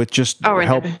 No. With just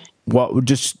help. What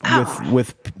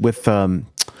with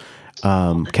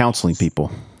counseling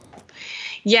people?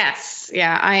 Yes.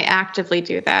 Yeah, I actively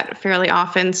do that fairly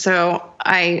often. So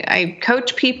I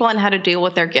coach people on how to deal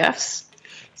with their gifts.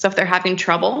 So if they're having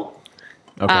trouble,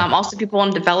 also people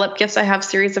want to develop gifts. I have a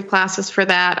series of classes for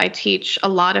that. I teach a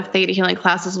lot of theta healing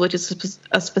classes, which is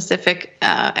a specific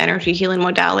energy healing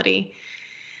modality.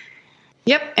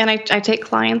 Yep. And I take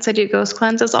clients. I do ghost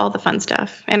cleanses, all the fun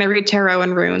stuff. And I read tarot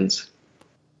and runes.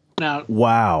 Now,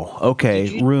 wow.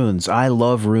 Okay. Runes. I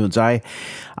love runes. I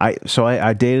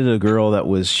dated a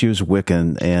girl she was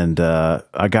Wiccan, and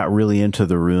I got really into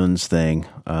the runes thing.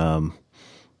 And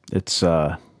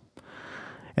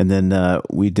then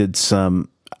we did some,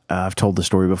 I've told the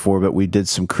story before, but we did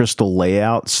some crystal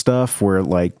layout stuff where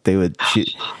like they would,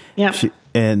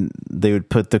 and they would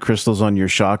put the crystals on your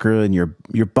chakra, and your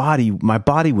body, my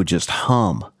body would just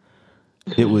hum.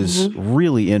 It was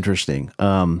really interesting.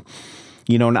 And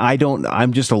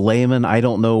I'm just a layman. I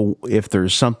don't know if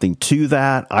there's something to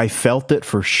that. I felt it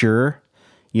for sure.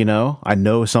 I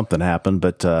know something happened,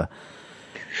 but,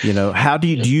 how do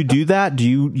you do that? Do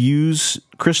you use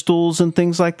crystals and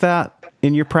things like that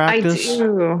in your practice? I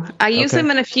do. I use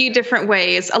them in a few different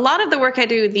ways. A lot of the work I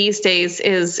do these days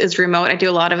is remote. I do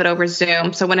a lot of it over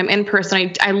Zoom. So when I'm in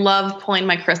person, I love pulling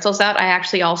my crystals out. I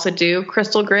actually also do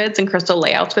crystal grids and crystal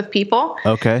layouts with people.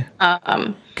 Okay.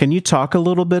 Can you talk a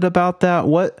little bit about that?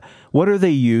 What are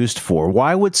they used for?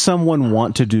 Why would someone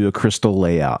want to do a crystal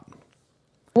layout?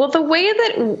 Well, the way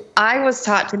that I was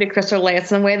taught to do crystal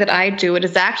layouts and the way that I do it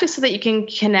is actually so that you can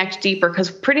connect deeper, because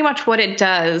pretty much what it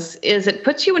does is it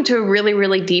puts you into a really,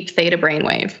 really deep theta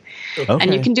brainwave. Okay.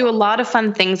 And you can do a lot of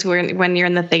fun things when you're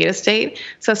in the theta state.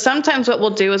 So sometimes what we'll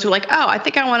do is we're like, oh, I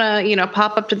think I want to,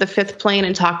 pop up to the 5th plane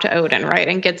and talk to Odin, right?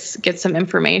 And get some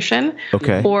information.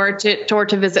 Okay. Or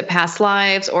to visit past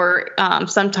lives, or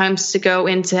sometimes to go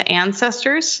into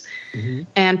ancestors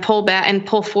and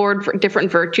pull forward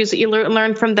different virtues that you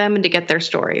learn from them and to get their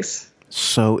stories.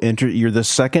 So you're the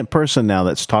second person now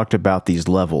that's talked about these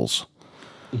levels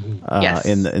yes.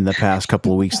 in the past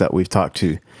couple of weeks that we've talked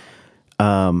to.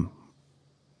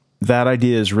 That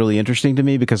idea is really interesting to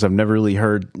me because I've never really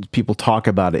heard people talk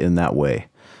about it in that way.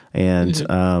 And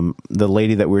the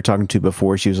lady that we were talking to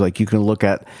before, she was like, you can look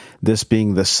at this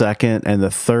being the second, and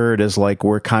the third is like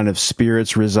where kind of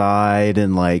spirits reside,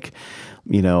 and like,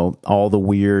 all the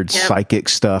weird psychic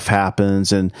stuff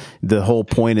happens. And the whole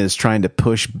point is trying to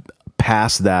push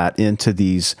past that into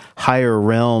these higher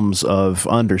realms of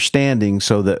understanding,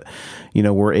 so that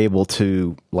we're able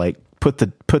to like put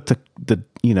the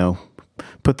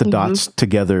dots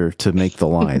together to make the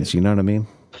lines. You know what I mean?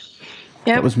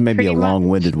 Yeah, that was maybe a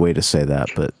long-winded way to say that,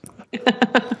 but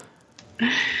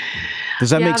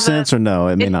does that make sense or no?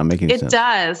 It may not make any sense. It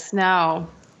does. No.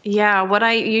 Yeah, what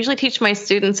I usually teach my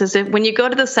students is when you go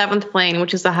to the 7th plane,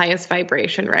 which is the highest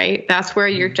vibration, right? That's where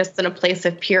you're just in a place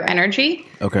of pure energy.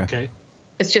 Okay.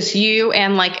 It's just you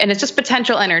and it's just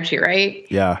potential energy, right?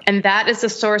 Yeah. And that is the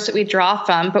source that we draw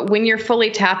from. But when you're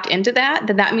fully tapped into that,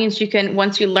 then that means you can,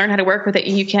 once you learn how to work with it,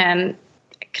 you can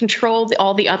control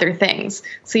all the other things.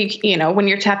 So, when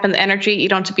you're tapping the energy, you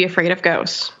don't have to be afraid of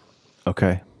ghosts.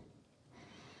 Okay.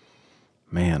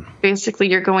 Man. Basically,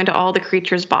 you're going to all the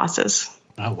creatures' bosses.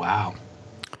 Oh, wow.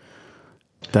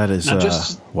 That is,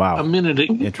 wow. A minute.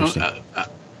 Interesting.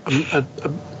 A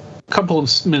couple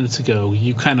of minutes ago,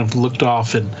 you kind of looked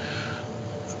off, and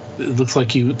it looks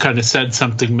like you kind of said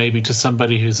something maybe to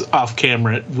somebody who's off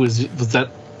camera. Was that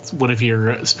one of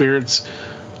your spirits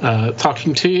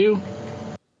talking to you?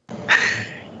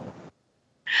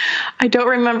 I don't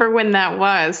remember when that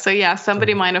was. So, yeah,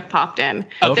 somebody might have popped in.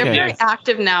 Okay. They're very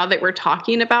active now that we're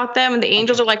talking about them. And the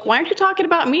angels are like, why aren't you talking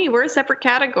about me? We're a separate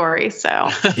category. So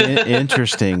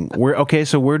interesting.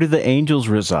 So where do the angels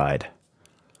reside?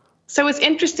 So it's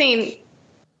interesting,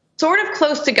 sort of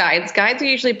close to guides. Guides are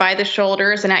usually by the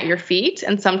shoulders and at your feet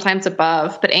and sometimes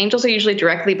above. But angels are usually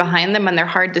directly behind them, and they're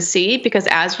hard to see because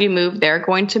as you move, they're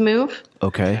going to move.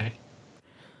 Okay.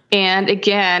 And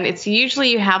again, it's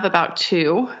usually you have about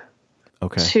 2.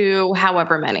 Okay. To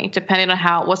however many, depending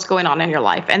on what's going on in your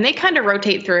life. And they kind of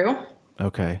rotate through.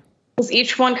 Okay. Because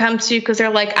each one comes to you because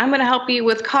they're like, I'm going to help you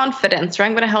with confidence, or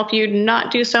I'm going to help you not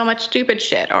do so much stupid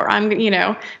shit, or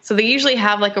so they usually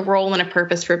have like a role and a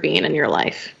purpose for being in your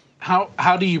life.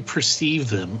 How do you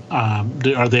perceive them?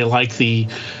 Are they like the,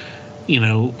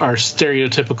 our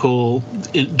stereotypical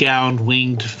gowned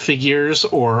winged figures,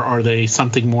 or are they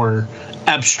something more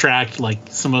abstract, like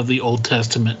some of the Old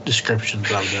Testament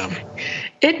descriptions of them?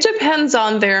 It depends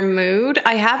on their mood.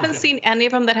 I haven't seen any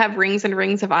of them that have rings and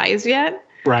rings of eyes yet.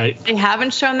 Right. They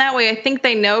haven't shown that way. I think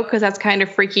they know because that's kind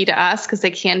of freaky to us because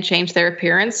they can change their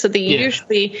appearance. So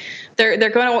usually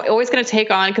they're always going to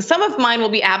take on, because some of mine will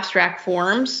be abstract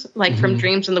forms, like from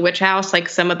Dreams in the Witch House, like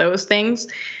some of those things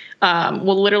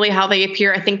will literally how they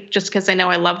appear. I think just because I know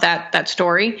I love that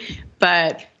story,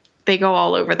 but they go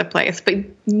all over the place.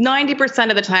 But 90%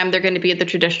 of the time, they're going to be the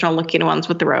traditional looking ones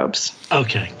with the robes.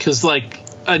 Okay. Because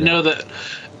I know that,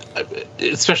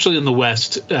 especially in the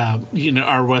West,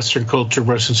 our Western culture,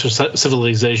 Western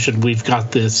civilization, we've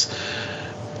got this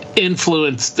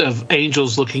influence of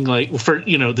angels looking like, they're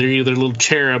either little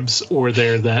cherubs or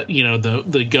they're that,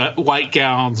 the white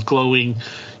gowns glowing,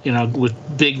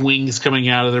 with big wings coming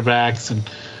out of their backs and,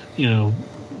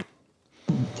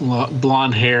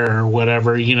 blonde hair or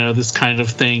whatever, this kind of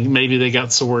thing. Maybe they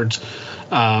got swords.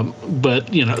 But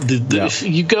if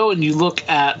you go and you look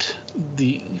at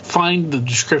find the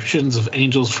descriptions of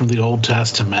angels from the Old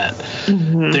Testament,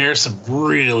 there's some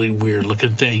really weird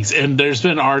looking things. And there's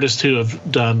been artists who have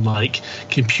done like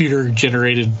computer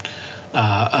generated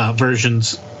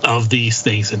versions of these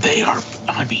things, and they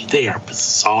are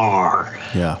bizarre.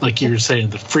 Yeah. Like you were saying,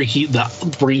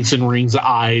 the rings and rings of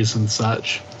eyes and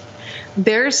such.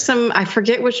 There's some, I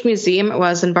forget which museum it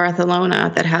was in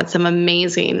Barcelona that had some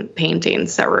amazing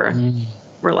paintings that were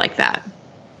like that.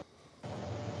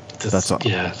 That's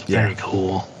very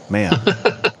cool, man.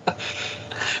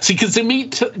 See, because to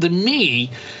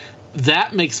me,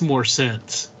 that makes more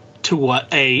sense to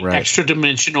what a extra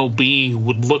dimensional being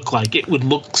would look like. It would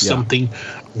look something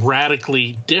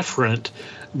radically different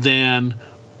than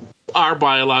our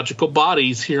biological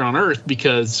bodies here on Earth,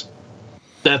 because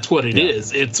that's what it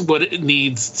is. It's what it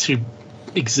needs to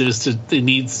exist. It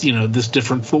needs, this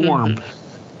different form,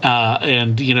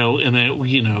 and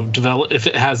then develop, if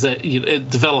it has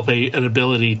develop an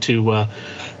ability to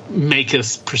make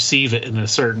us perceive it in a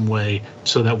certain way,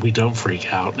 so that we don't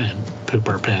freak out and poop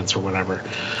our pants or whatever.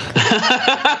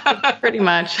 Pretty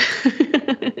much.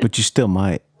 But you still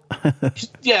might.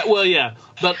 Yeah, well, yeah,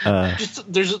 but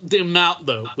just there's the amount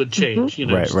though would change.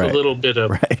 Just a little bit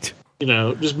of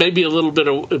just maybe a little bit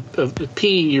of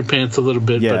peeing your pants a little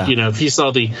bit. But if you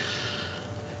saw the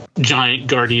giant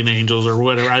guardian angels or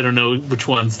whatever, I don't know which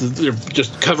ones, they're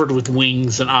just covered with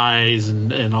wings and eyes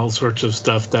and all sorts of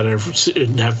stuff that have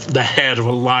the head of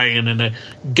a lion and a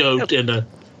goat and a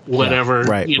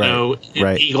whatever, an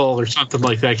eagle or something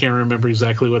like that. I can't remember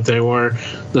exactly what they were.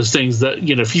 Those things that,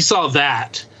 if you saw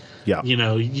that, you'd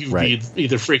be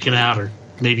either freaking out or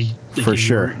maybe for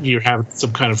sure you're having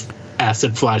some kind of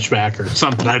acid flashback or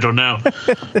something. I don't know.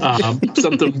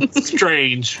 Something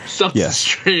strange. Something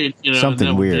strange. Something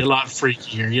that would weird. be a lot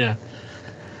freakier. Yeah.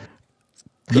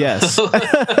 Yes.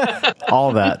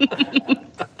 All that.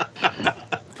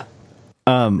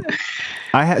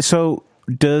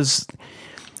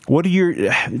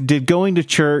 Did going to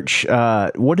church,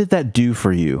 what did that do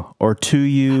for you or to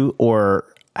you, or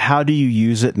how do you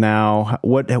use it now?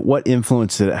 What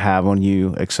influence did it have on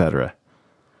you, etc.?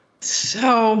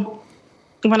 So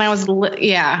when I was,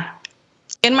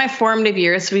 in my formative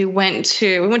years, we went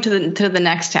to the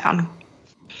next town.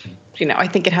 I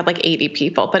think it had like 80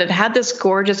 people, but it had this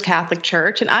gorgeous Catholic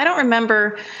church. And I don't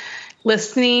remember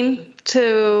listening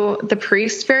to the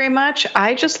priest very much.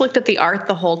 I just looked at the art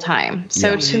the whole time.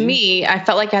 So to me, I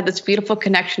felt like I had this beautiful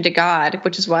connection to God,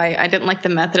 which is why I didn't like the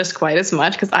Methodist quite as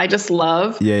much, because I just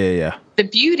love the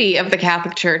beauty of the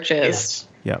Catholic churches.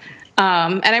 Yes.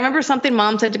 And I remember something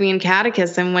Mom said to me in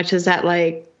catechism, which is that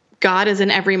like God is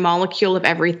in every molecule of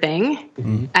everything.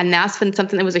 Mm-hmm. And that's been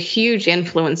something that was a huge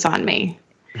influence on me.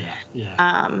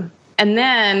 And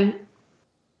then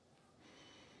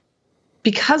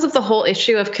because of the whole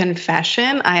issue of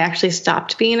confession, I actually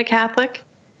stopped being a Catholic.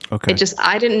 Okay.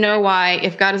 I didn't know why,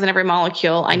 if God is in every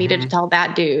molecule, I needed to tell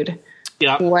that dude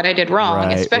what I did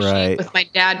wrong, especially with my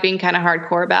dad being kind of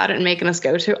hardcore about it and making us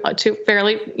go to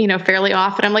fairly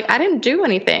often. I'm like, I didn't do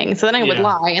anything. So then I would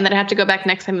lie, and then I have to go back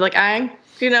next time and be like,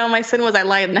 my sin was I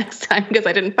lied next time because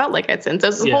I didn't felt like I'd sinned. So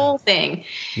it's the whole thing.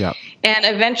 Yeah. And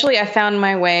eventually I found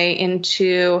my way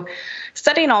into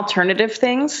studying alternative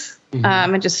things.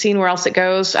 And just seeing where else it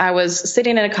goes. I was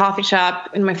sitting in a coffee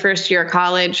shop in my first year of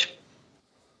college,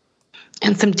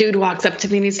 and some dude walks up to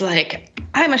me and he's like,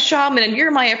 I'm a shaman and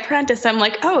you're my apprentice. I'm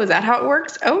like, oh, is that how it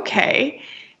works? Okay.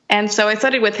 And so I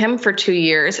studied with him for 2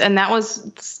 years, and that was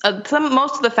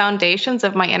most of the foundations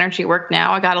of my energy work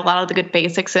now. I got a lot of the good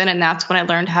basics in, and that's when I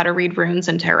learned how to read runes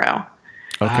and tarot.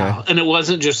 Okay. Wow. And it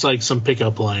wasn't just like some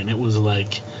pickup line. It was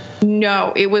like...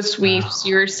 No, it was,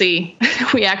 seriously,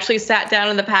 we actually sat down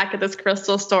in the back of this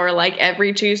crystal store like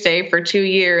every Tuesday for 2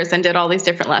 years and did all these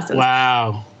different lessons.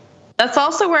 Wow. That's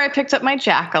also where I picked up my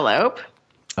jackalope.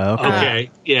 Okay.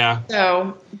 Yeah.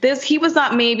 So he was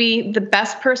not maybe the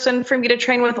best person for me to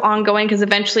train with ongoing, because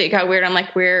eventually it got weird. I'm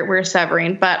like, we're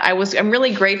severing, but I'm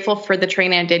really grateful for the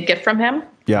training I did get from him.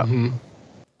 Yeah. Mm-hmm.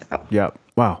 So. Yeah.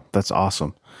 Wow. That's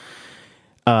awesome.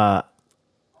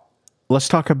 Let's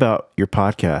talk about your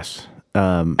podcast.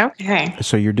 Okay.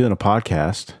 So you're doing a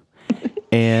podcast,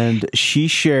 and she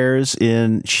shares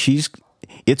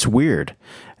it's weird.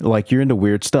 Like, you're into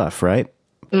weird stuff, right?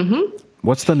 Mm-hmm.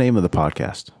 What's the name of the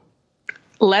podcast?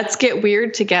 Let's Get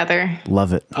Weird Together.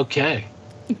 Love it. Okay.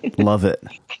 Love it.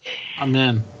 I'm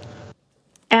in.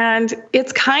 And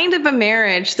it's kind of a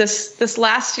marriage. This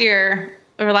last year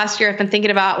I've been thinking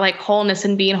about like wholeness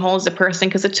and being whole as a person,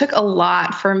 because it took a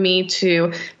lot for me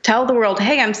to tell the world,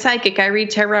 hey, I'm psychic, I read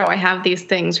tarot, I have these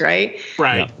things, right?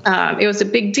 Right. It was a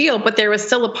big deal, but there was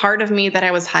still a part of me that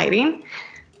I was hiding,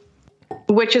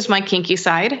 which is my kinky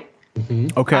side.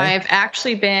 Mm-hmm. Okay. I've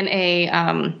actually been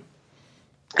a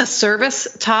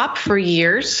service top for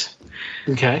years.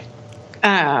 Okay.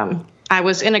 I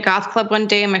was in a goth club one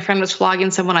day and my friend was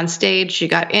flogging someone on stage. She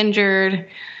got injured.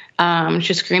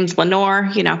 She screams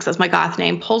Lenore, because that's my goth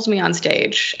name, pulls me on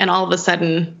stage, and all of a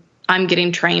sudden I'm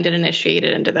getting trained and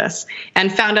initiated into this,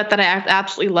 and found out that I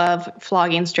absolutely love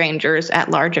flogging strangers at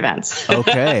large events.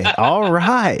 Okay. All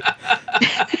right.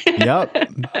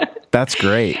 Yep. That's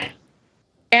great.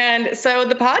 And so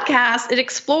the podcast, it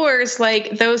explores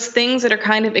like those things that are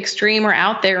kind of extreme or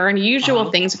out there, or unusual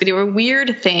things we do, or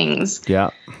weird things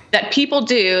that people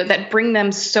do that bring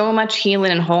them so much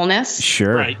healing and wholeness.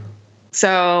 Sure. Right.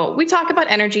 So we talk about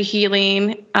energy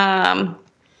healing. I've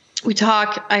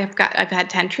had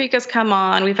tantrikas come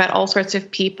on. We've had all sorts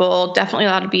of people, definitely a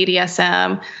lot of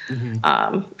BDSM. Mm-hmm.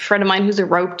 A friend of mine who's a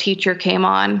rope teacher came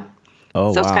on.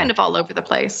 Oh, so it's kind of all over the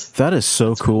place. That is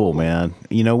so cool, man.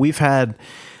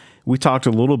 We talked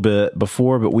a little bit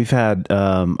before, but we've had,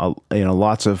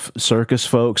 lots of circus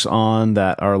folks on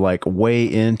that are like way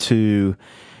into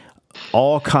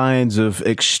all kinds of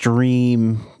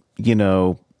extreme,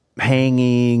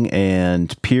 hanging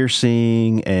and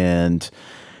piercing and,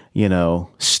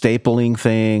 stapling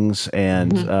things.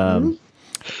 And,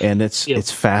 and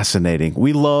it's fascinating.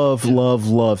 We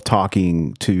love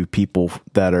talking to people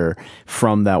that are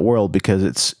from that world,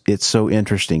 because it's so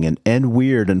interesting and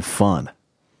weird and fun.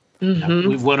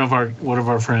 One of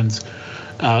our friends,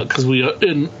 because we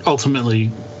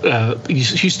ultimately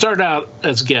you start out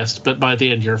as guests, but by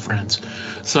the end you're friends.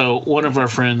 So one of our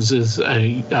friends is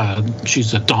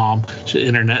she's a dom, she's an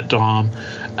internet dom,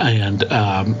 and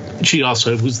she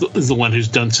also is the one who's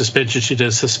done suspension. She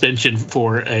does suspension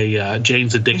for a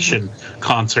Jane's Addiction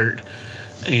concert,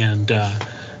 and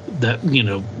that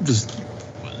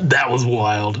that was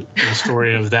wild, the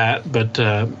story of that. But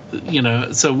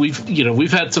so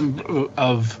we've had some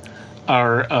of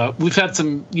our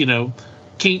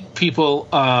kink people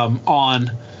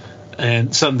on,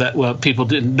 and some that people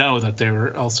didn't know that they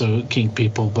were also kink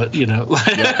people, but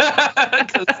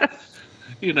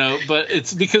but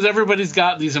it's because everybody's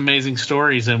got these amazing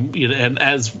stories, and and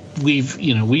as we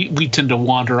tend to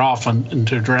wander off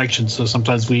into directions, so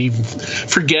sometimes we even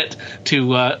forget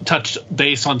to touch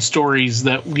base on stories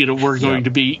that we're going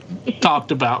to be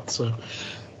talked about. So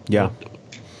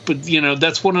but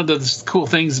that's one of the cool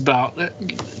things about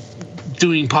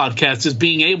doing podcasts, is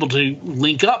being able to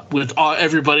link up with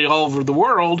everybody all over the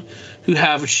world who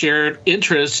have a shared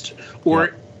interest,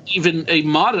 or even a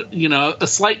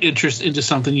slight interest into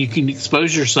something. You can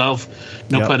expose yourself,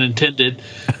 no pun intended,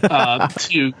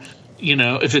 to,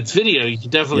 if it's video, you can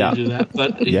definitely do that.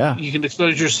 But you can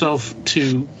expose yourself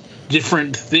to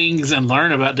different things and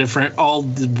learn about all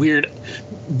the weird,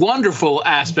 wonderful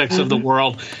aspects of the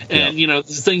world, and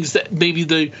things that maybe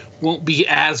they won't be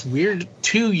as weird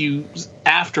to you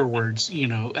afterwards,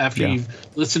 after you've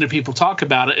listened to people talk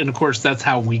about it. And of course, that's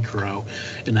how we grow,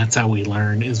 and that's how we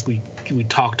learn, is we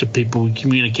talk to people, we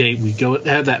communicate, we go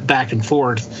have that back and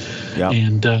forth,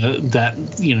 and that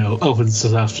opens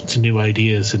us up to new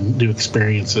ideas and new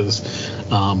experiences.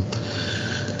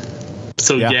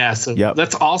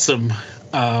 That's awesome.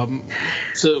 We'll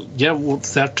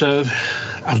have to.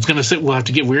 I was going to say we'll have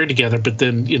to get weird together, but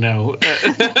then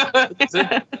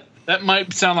that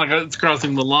might sound like it's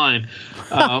crossing the line.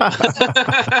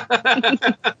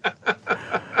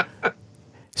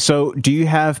 So, do you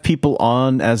have people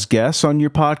on as guests on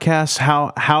your podcast?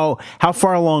 How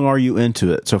far along are you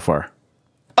into it so far?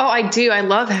 Oh, I do. I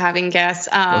love having guests.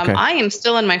 I am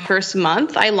still in my first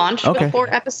month. I launched with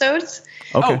 4 episodes.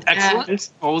 Okay. Oh, excellent.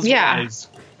 Always.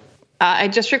 I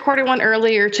just recorded one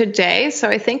earlier today, so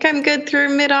I think I'm good through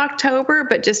mid-October,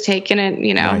 but just taking it,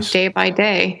 day by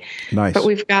day. Nice. But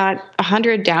we've got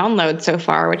 100 downloads so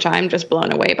far, which I'm just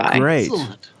blown away by.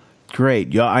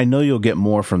 Great. Yeah, I know you'll get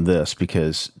more from this,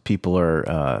 because people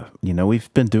are,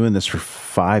 we've been doing this for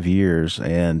 5 years,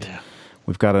 and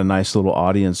we've got a nice little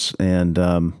audience, and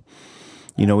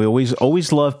we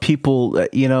always love people.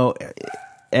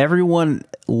 Everyone.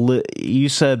 You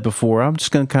said before, I'm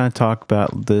just going to kind of talk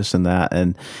about this and that,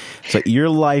 and it's like, your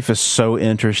life is so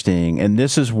interesting, and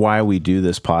this is why we do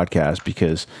this podcast,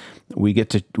 because we get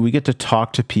to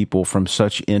talk to people from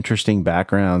such interesting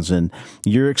backgrounds, and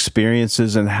your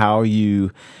experiences and how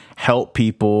you help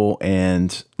people,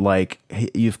 and like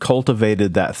you've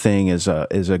cultivated that thing is a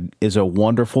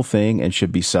wonderful thing and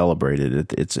should be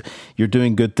celebrated. You're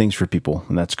doing good things for people,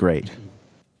 and that's great.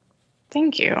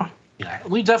 Thank you. Yeah,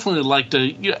 we definitely like to,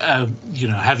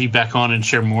 have you back on and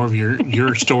share more of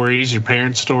your stories, your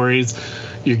parents' stories,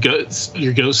 your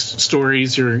ghost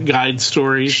stories, your guide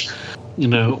stories. We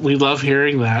love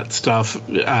hearing that stuff,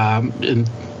 and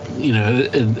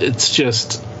it's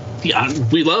just,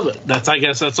 we love it. I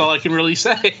guess that's all I can really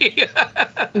say.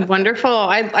 Wonderful.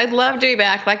 I'd love to be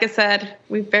back. Like I said,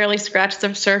 we barely scratched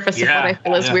the surface of what I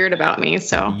feel is weird about me.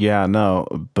 So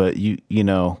but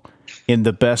in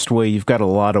the best way, you've got a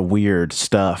lot of weird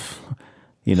stuff,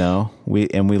 we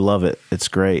love it. It's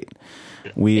great.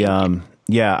 We,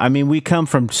 we come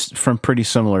from pretty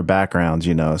similar backgrounds,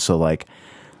 so like,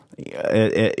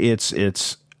 it's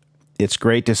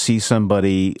great to see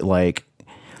somebody like,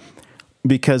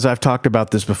 because I've talked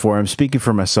about this before. I'm speaking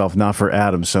for myself, not for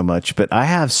Adam so much, but I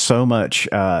have so much,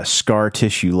 scar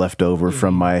tissue left over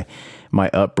from my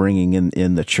upbringing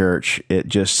in the church. It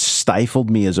just stifled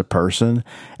me as a person.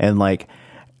 And like,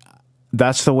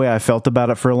 that's the way I felt about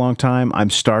it for a long time. I'm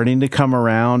starting to come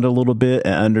around a little bit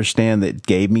and understand that it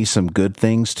gave me some good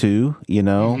things too,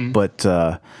 but,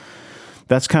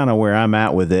 that's kind of where I'm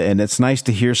at with it. And it's nice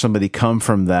to hear somebody come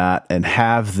from that and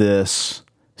have this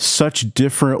such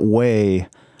different way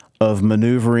of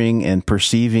maneuvering and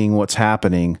perceiving what's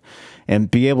happening, and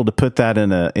be able to put that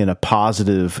in a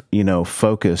positive,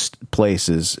 focused place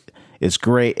is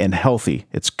great and healthy.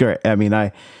 It's great. I mean,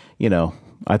 I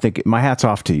think my hat's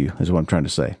off to you is what I'm trying to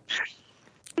say.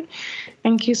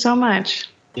 Thank you so much.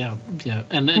 Yeah.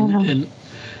 And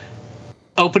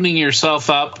opening yourself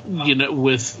up,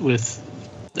 with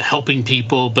helping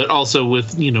people, but also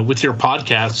with your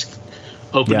podcast,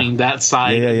 opening that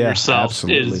side of yourself.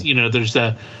 Absolutely. Is, there's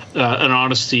an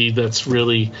honesty that's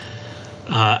really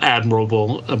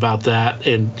admirable about that,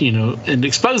 and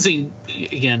exposing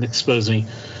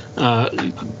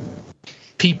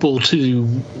people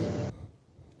to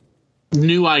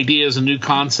new ideas and new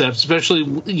concepts, especially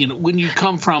when you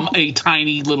come from a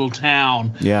tiny little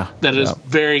town that is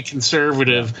very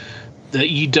conservative, that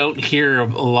you don't hear a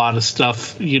lot of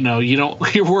stuff. You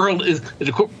don't. Your world is,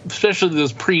 especially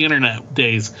those pre-internet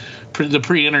days, the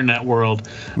pre-internet world.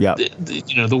 Yeah.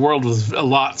 The world was a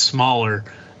lot smaller,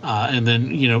 and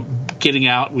then getting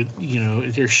out with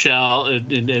your shell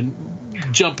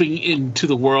and jumping into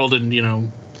the world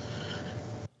and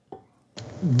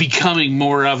becoming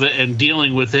more of it and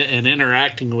dealing with it and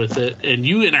interacting with it, and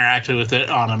you interacted with it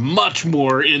on a much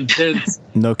more intense,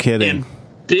 no kidding, and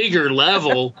bigger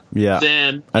level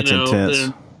than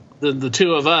than the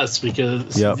two of us,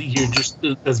 because you're just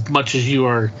as much as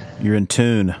you're in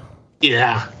tune.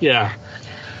 Yeah,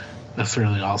 that's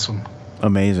really awesome.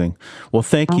 Amazing. Well,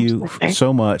 thank you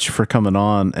so much for coming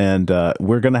on, and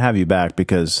we're going to have you back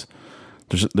because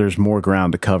there's more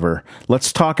ground to cover.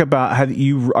 Let's talk about,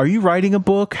 are you writing a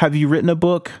book? Have you written a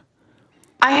book?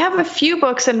 I have a few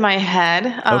books in my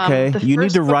head. Okay. You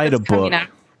need to write a book.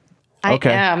 I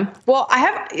am. Well,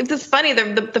 it's funny.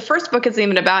 The first book isn't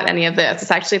even about any of this.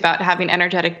 It's actually about having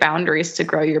energetic boundaries to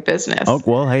grow your business. Oh,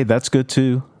 well, hey, that's good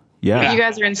too. Yeah. You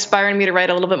guys are inspiring me to write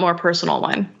a little bit more personal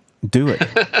one. Do it.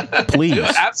 Please.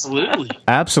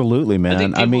 Absolutely, man. I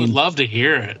think people would love to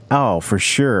hear it. Oh, for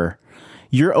sure.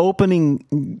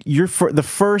 The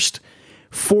first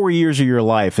 4 years of your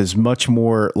life is much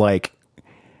more like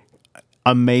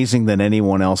amazing than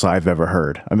anyone else I've ever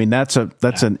heard. I mean, that's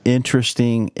an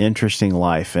interesting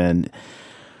life, and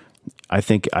I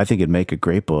think it'd make a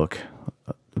great book.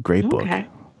 A great book.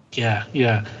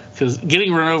 Yeah. Because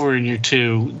getting run over in year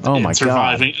 2 and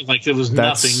surviving, God. Like it was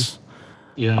nothing.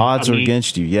 Odds are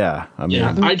against you. Yeah.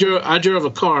 I drove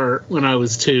a car when I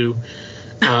was 2.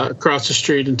 Across the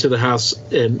street into the house,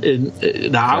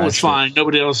 and I was fine.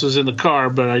 Nobody else was in the car,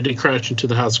 but I did crash into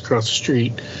the house across the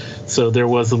street, so there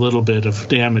was a little bit of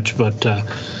damage. But that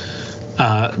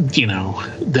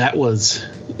was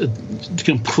a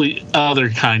complete other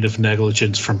kind of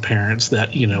negligence from parents.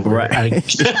 That right. I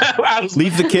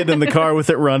leave the kid in the car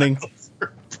with it running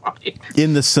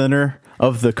in the center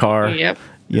of the car. Yep.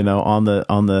 On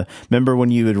the. Remember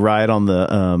when you would ride on the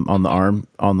arm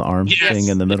thing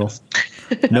in the middle?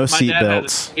 No seat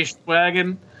belts. Station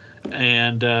wagon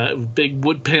and big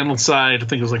wood panel side. I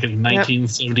think it was like in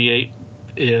 1978,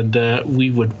 and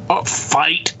we would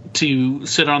fight to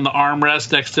sit on the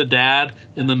armrest next to Dad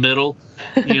in the middle.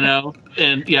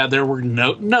 And there were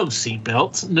no seat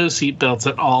belts,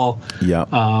 at all.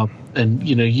 Yeah. And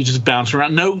you just bounce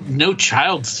around. No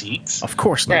child seats. Of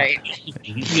course not. Right.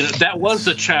 That was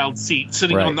the child seat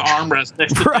sitting on the armrest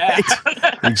next to Dad.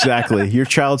 Exactly. Your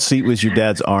child seat was your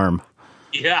dad's arm.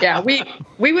 Yeah.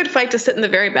 We would fight to sit in the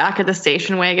very back of the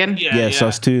station wagon. Yes,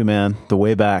 us too, man. The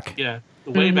way back. Yeah.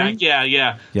 The way back. Yeah.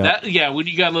 Yep. When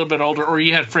you got a little bit older, or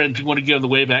you had friends who wanted to go the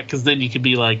way back, because then you could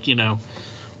be like,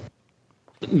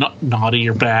 naughty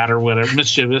or bad or whatever,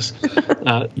 mischievous. You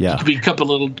could be a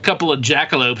couple of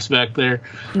jackalopes back there.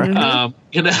 Right. But,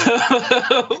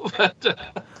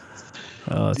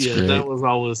 that's great. that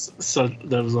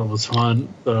was always fun.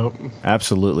 So.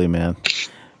 Absolutely, man.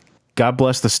 God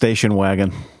bless the station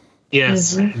wagon.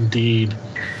 Yes, indeed.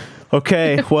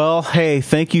 Okay, well, hey,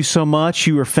 thank you so much.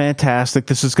 You were fantastic.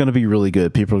 This is going to be really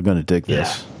good. People are going to dig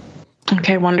this.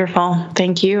 Okay, wonderful.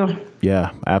 Thank you.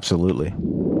 Yeah, absolutely.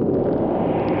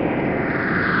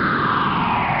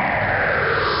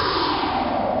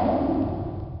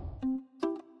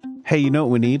 Hey, you know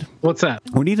what we need? What's that?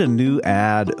 We need a new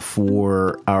ad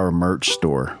for our merch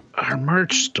store. Our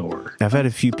merch store. I've had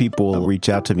a few people reach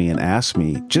out to me and ask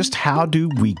me, just how do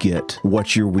we get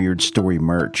What's Your Weird Story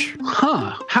merch?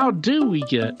 How do we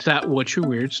get that What's Your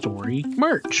Weird Story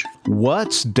merch?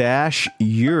 What's dash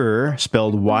your,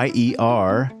 spelled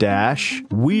Y-E-R, dash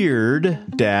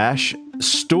weird dash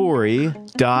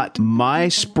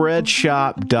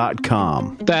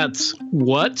story.myspreadshop.com. That's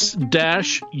what's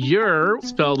dash your,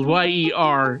 spelled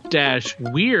Y-E-R dash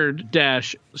weird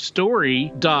dash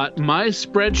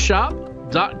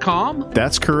story.myspreadshop.com.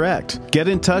 That's correct. Get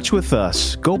in touch with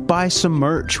us. Go buy some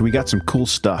merch. We got some cool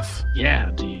stuff.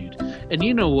 Yeah, dude. And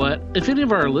you know what? If any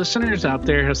of our listeners out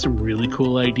there has some really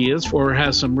cool ideas or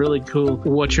has some really cool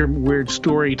What's Your Weird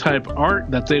Story type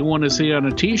art that they want to see on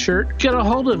a t-shirt, get a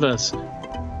hold of us.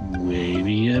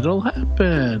 Maybe it'll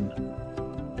happen.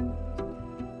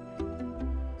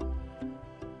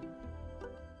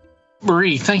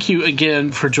 Marie, thank you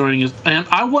again for joining us. And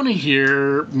I want to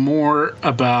hear more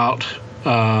about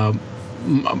her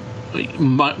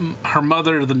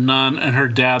mother, the nun, and her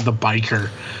dad, the biker.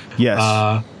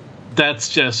 Yes. That's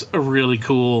just a really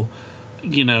cool,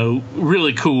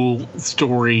 really cool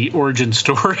origin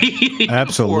story.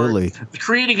 Absolutely.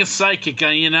 Creating a psychic,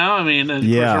 I mean, of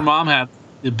course her mom had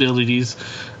abilities,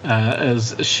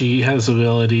 as she has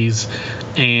abilities,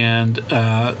 and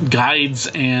guides,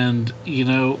 and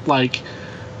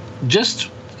just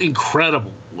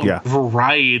incredible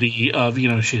variety of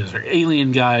she has her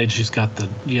alien guide, she's got that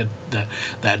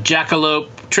jackalope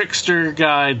trickster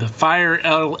guide, the fire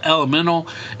elemental,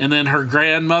 and then her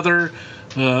grandmother,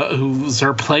 who was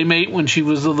her playmate when she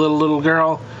was a little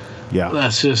girl.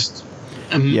 That's just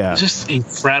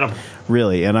incredible.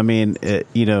 Really, and I mean,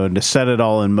 to set it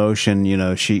all in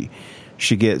motion, she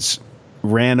gets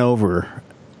ran over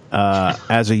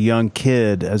as a young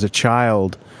kid, as a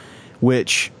child,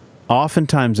 which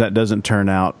oftentimes that doesn't turn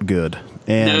out good.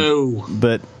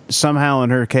 But somehow in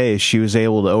her case, she was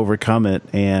able to overcome it,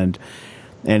 and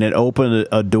it opened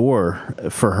a door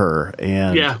for her.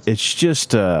 And it's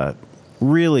just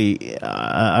really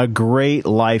a great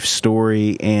life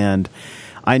story, and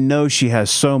I know she has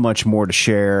so much more to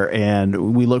share,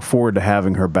 and we look forward to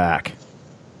having her back.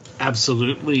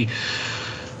 Absolutely.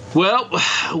 Well,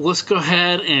 let's go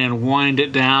ahead and wind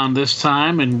it down this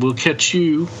time, and we'll catch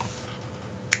you.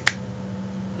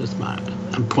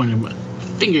 I'm pointing my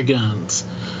finger guns.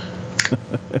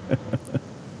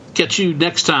 Catch you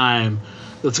next time.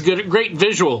 That's a great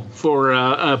visual for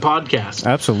a podcast.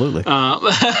 Absolutely.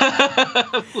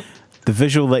 The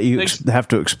visual that you have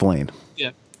to explain.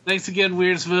 Yeah. Thanks again,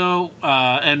 Weirdsville.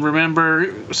 And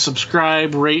remember,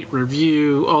 subscribe, rate,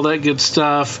 review, all that good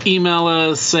stuff. Email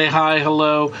us, say hi,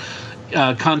 hello.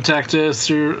 Contact us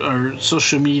through our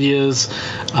social medias.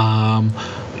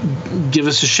 Give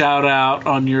us a shout out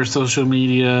on your social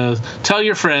media. Tell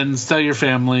your friends, tell your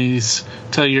families,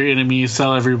 tell your enemies,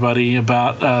 tell everybody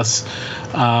about us.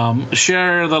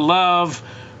 Share the love,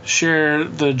 share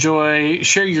the joy,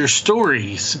 share your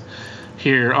stories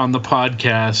here on the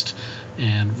podcast.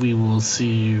 And we will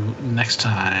see you next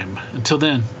time. Until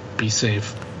then, be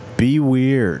safe. Be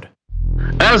weird.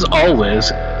 As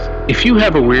always, if you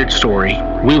have a weird story,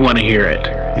 we want to hear it.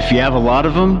 If you have a lot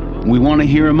of them, we want to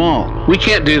hear them all. We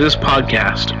can't do this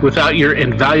podcast without your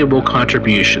invaluable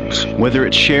contributions. Whether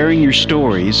it's sharing your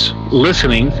stories,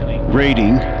 listening,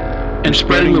 rating, and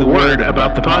spreading the word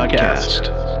about the podcast.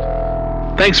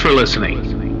 Thanks for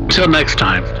listening. Till next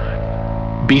time,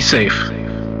 be safe.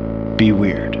 Be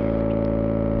weird.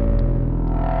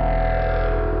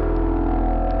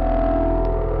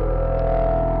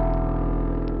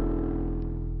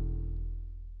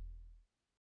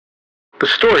 The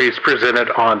stories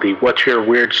presented on the What's Your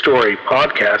Weird Story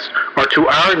podcast are, to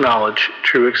our knowledge,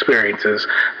 true experiences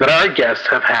that our guests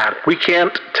have had. We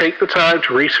can't take the time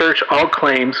to research all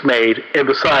claims made, and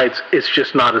besides, it's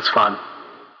just not as fun.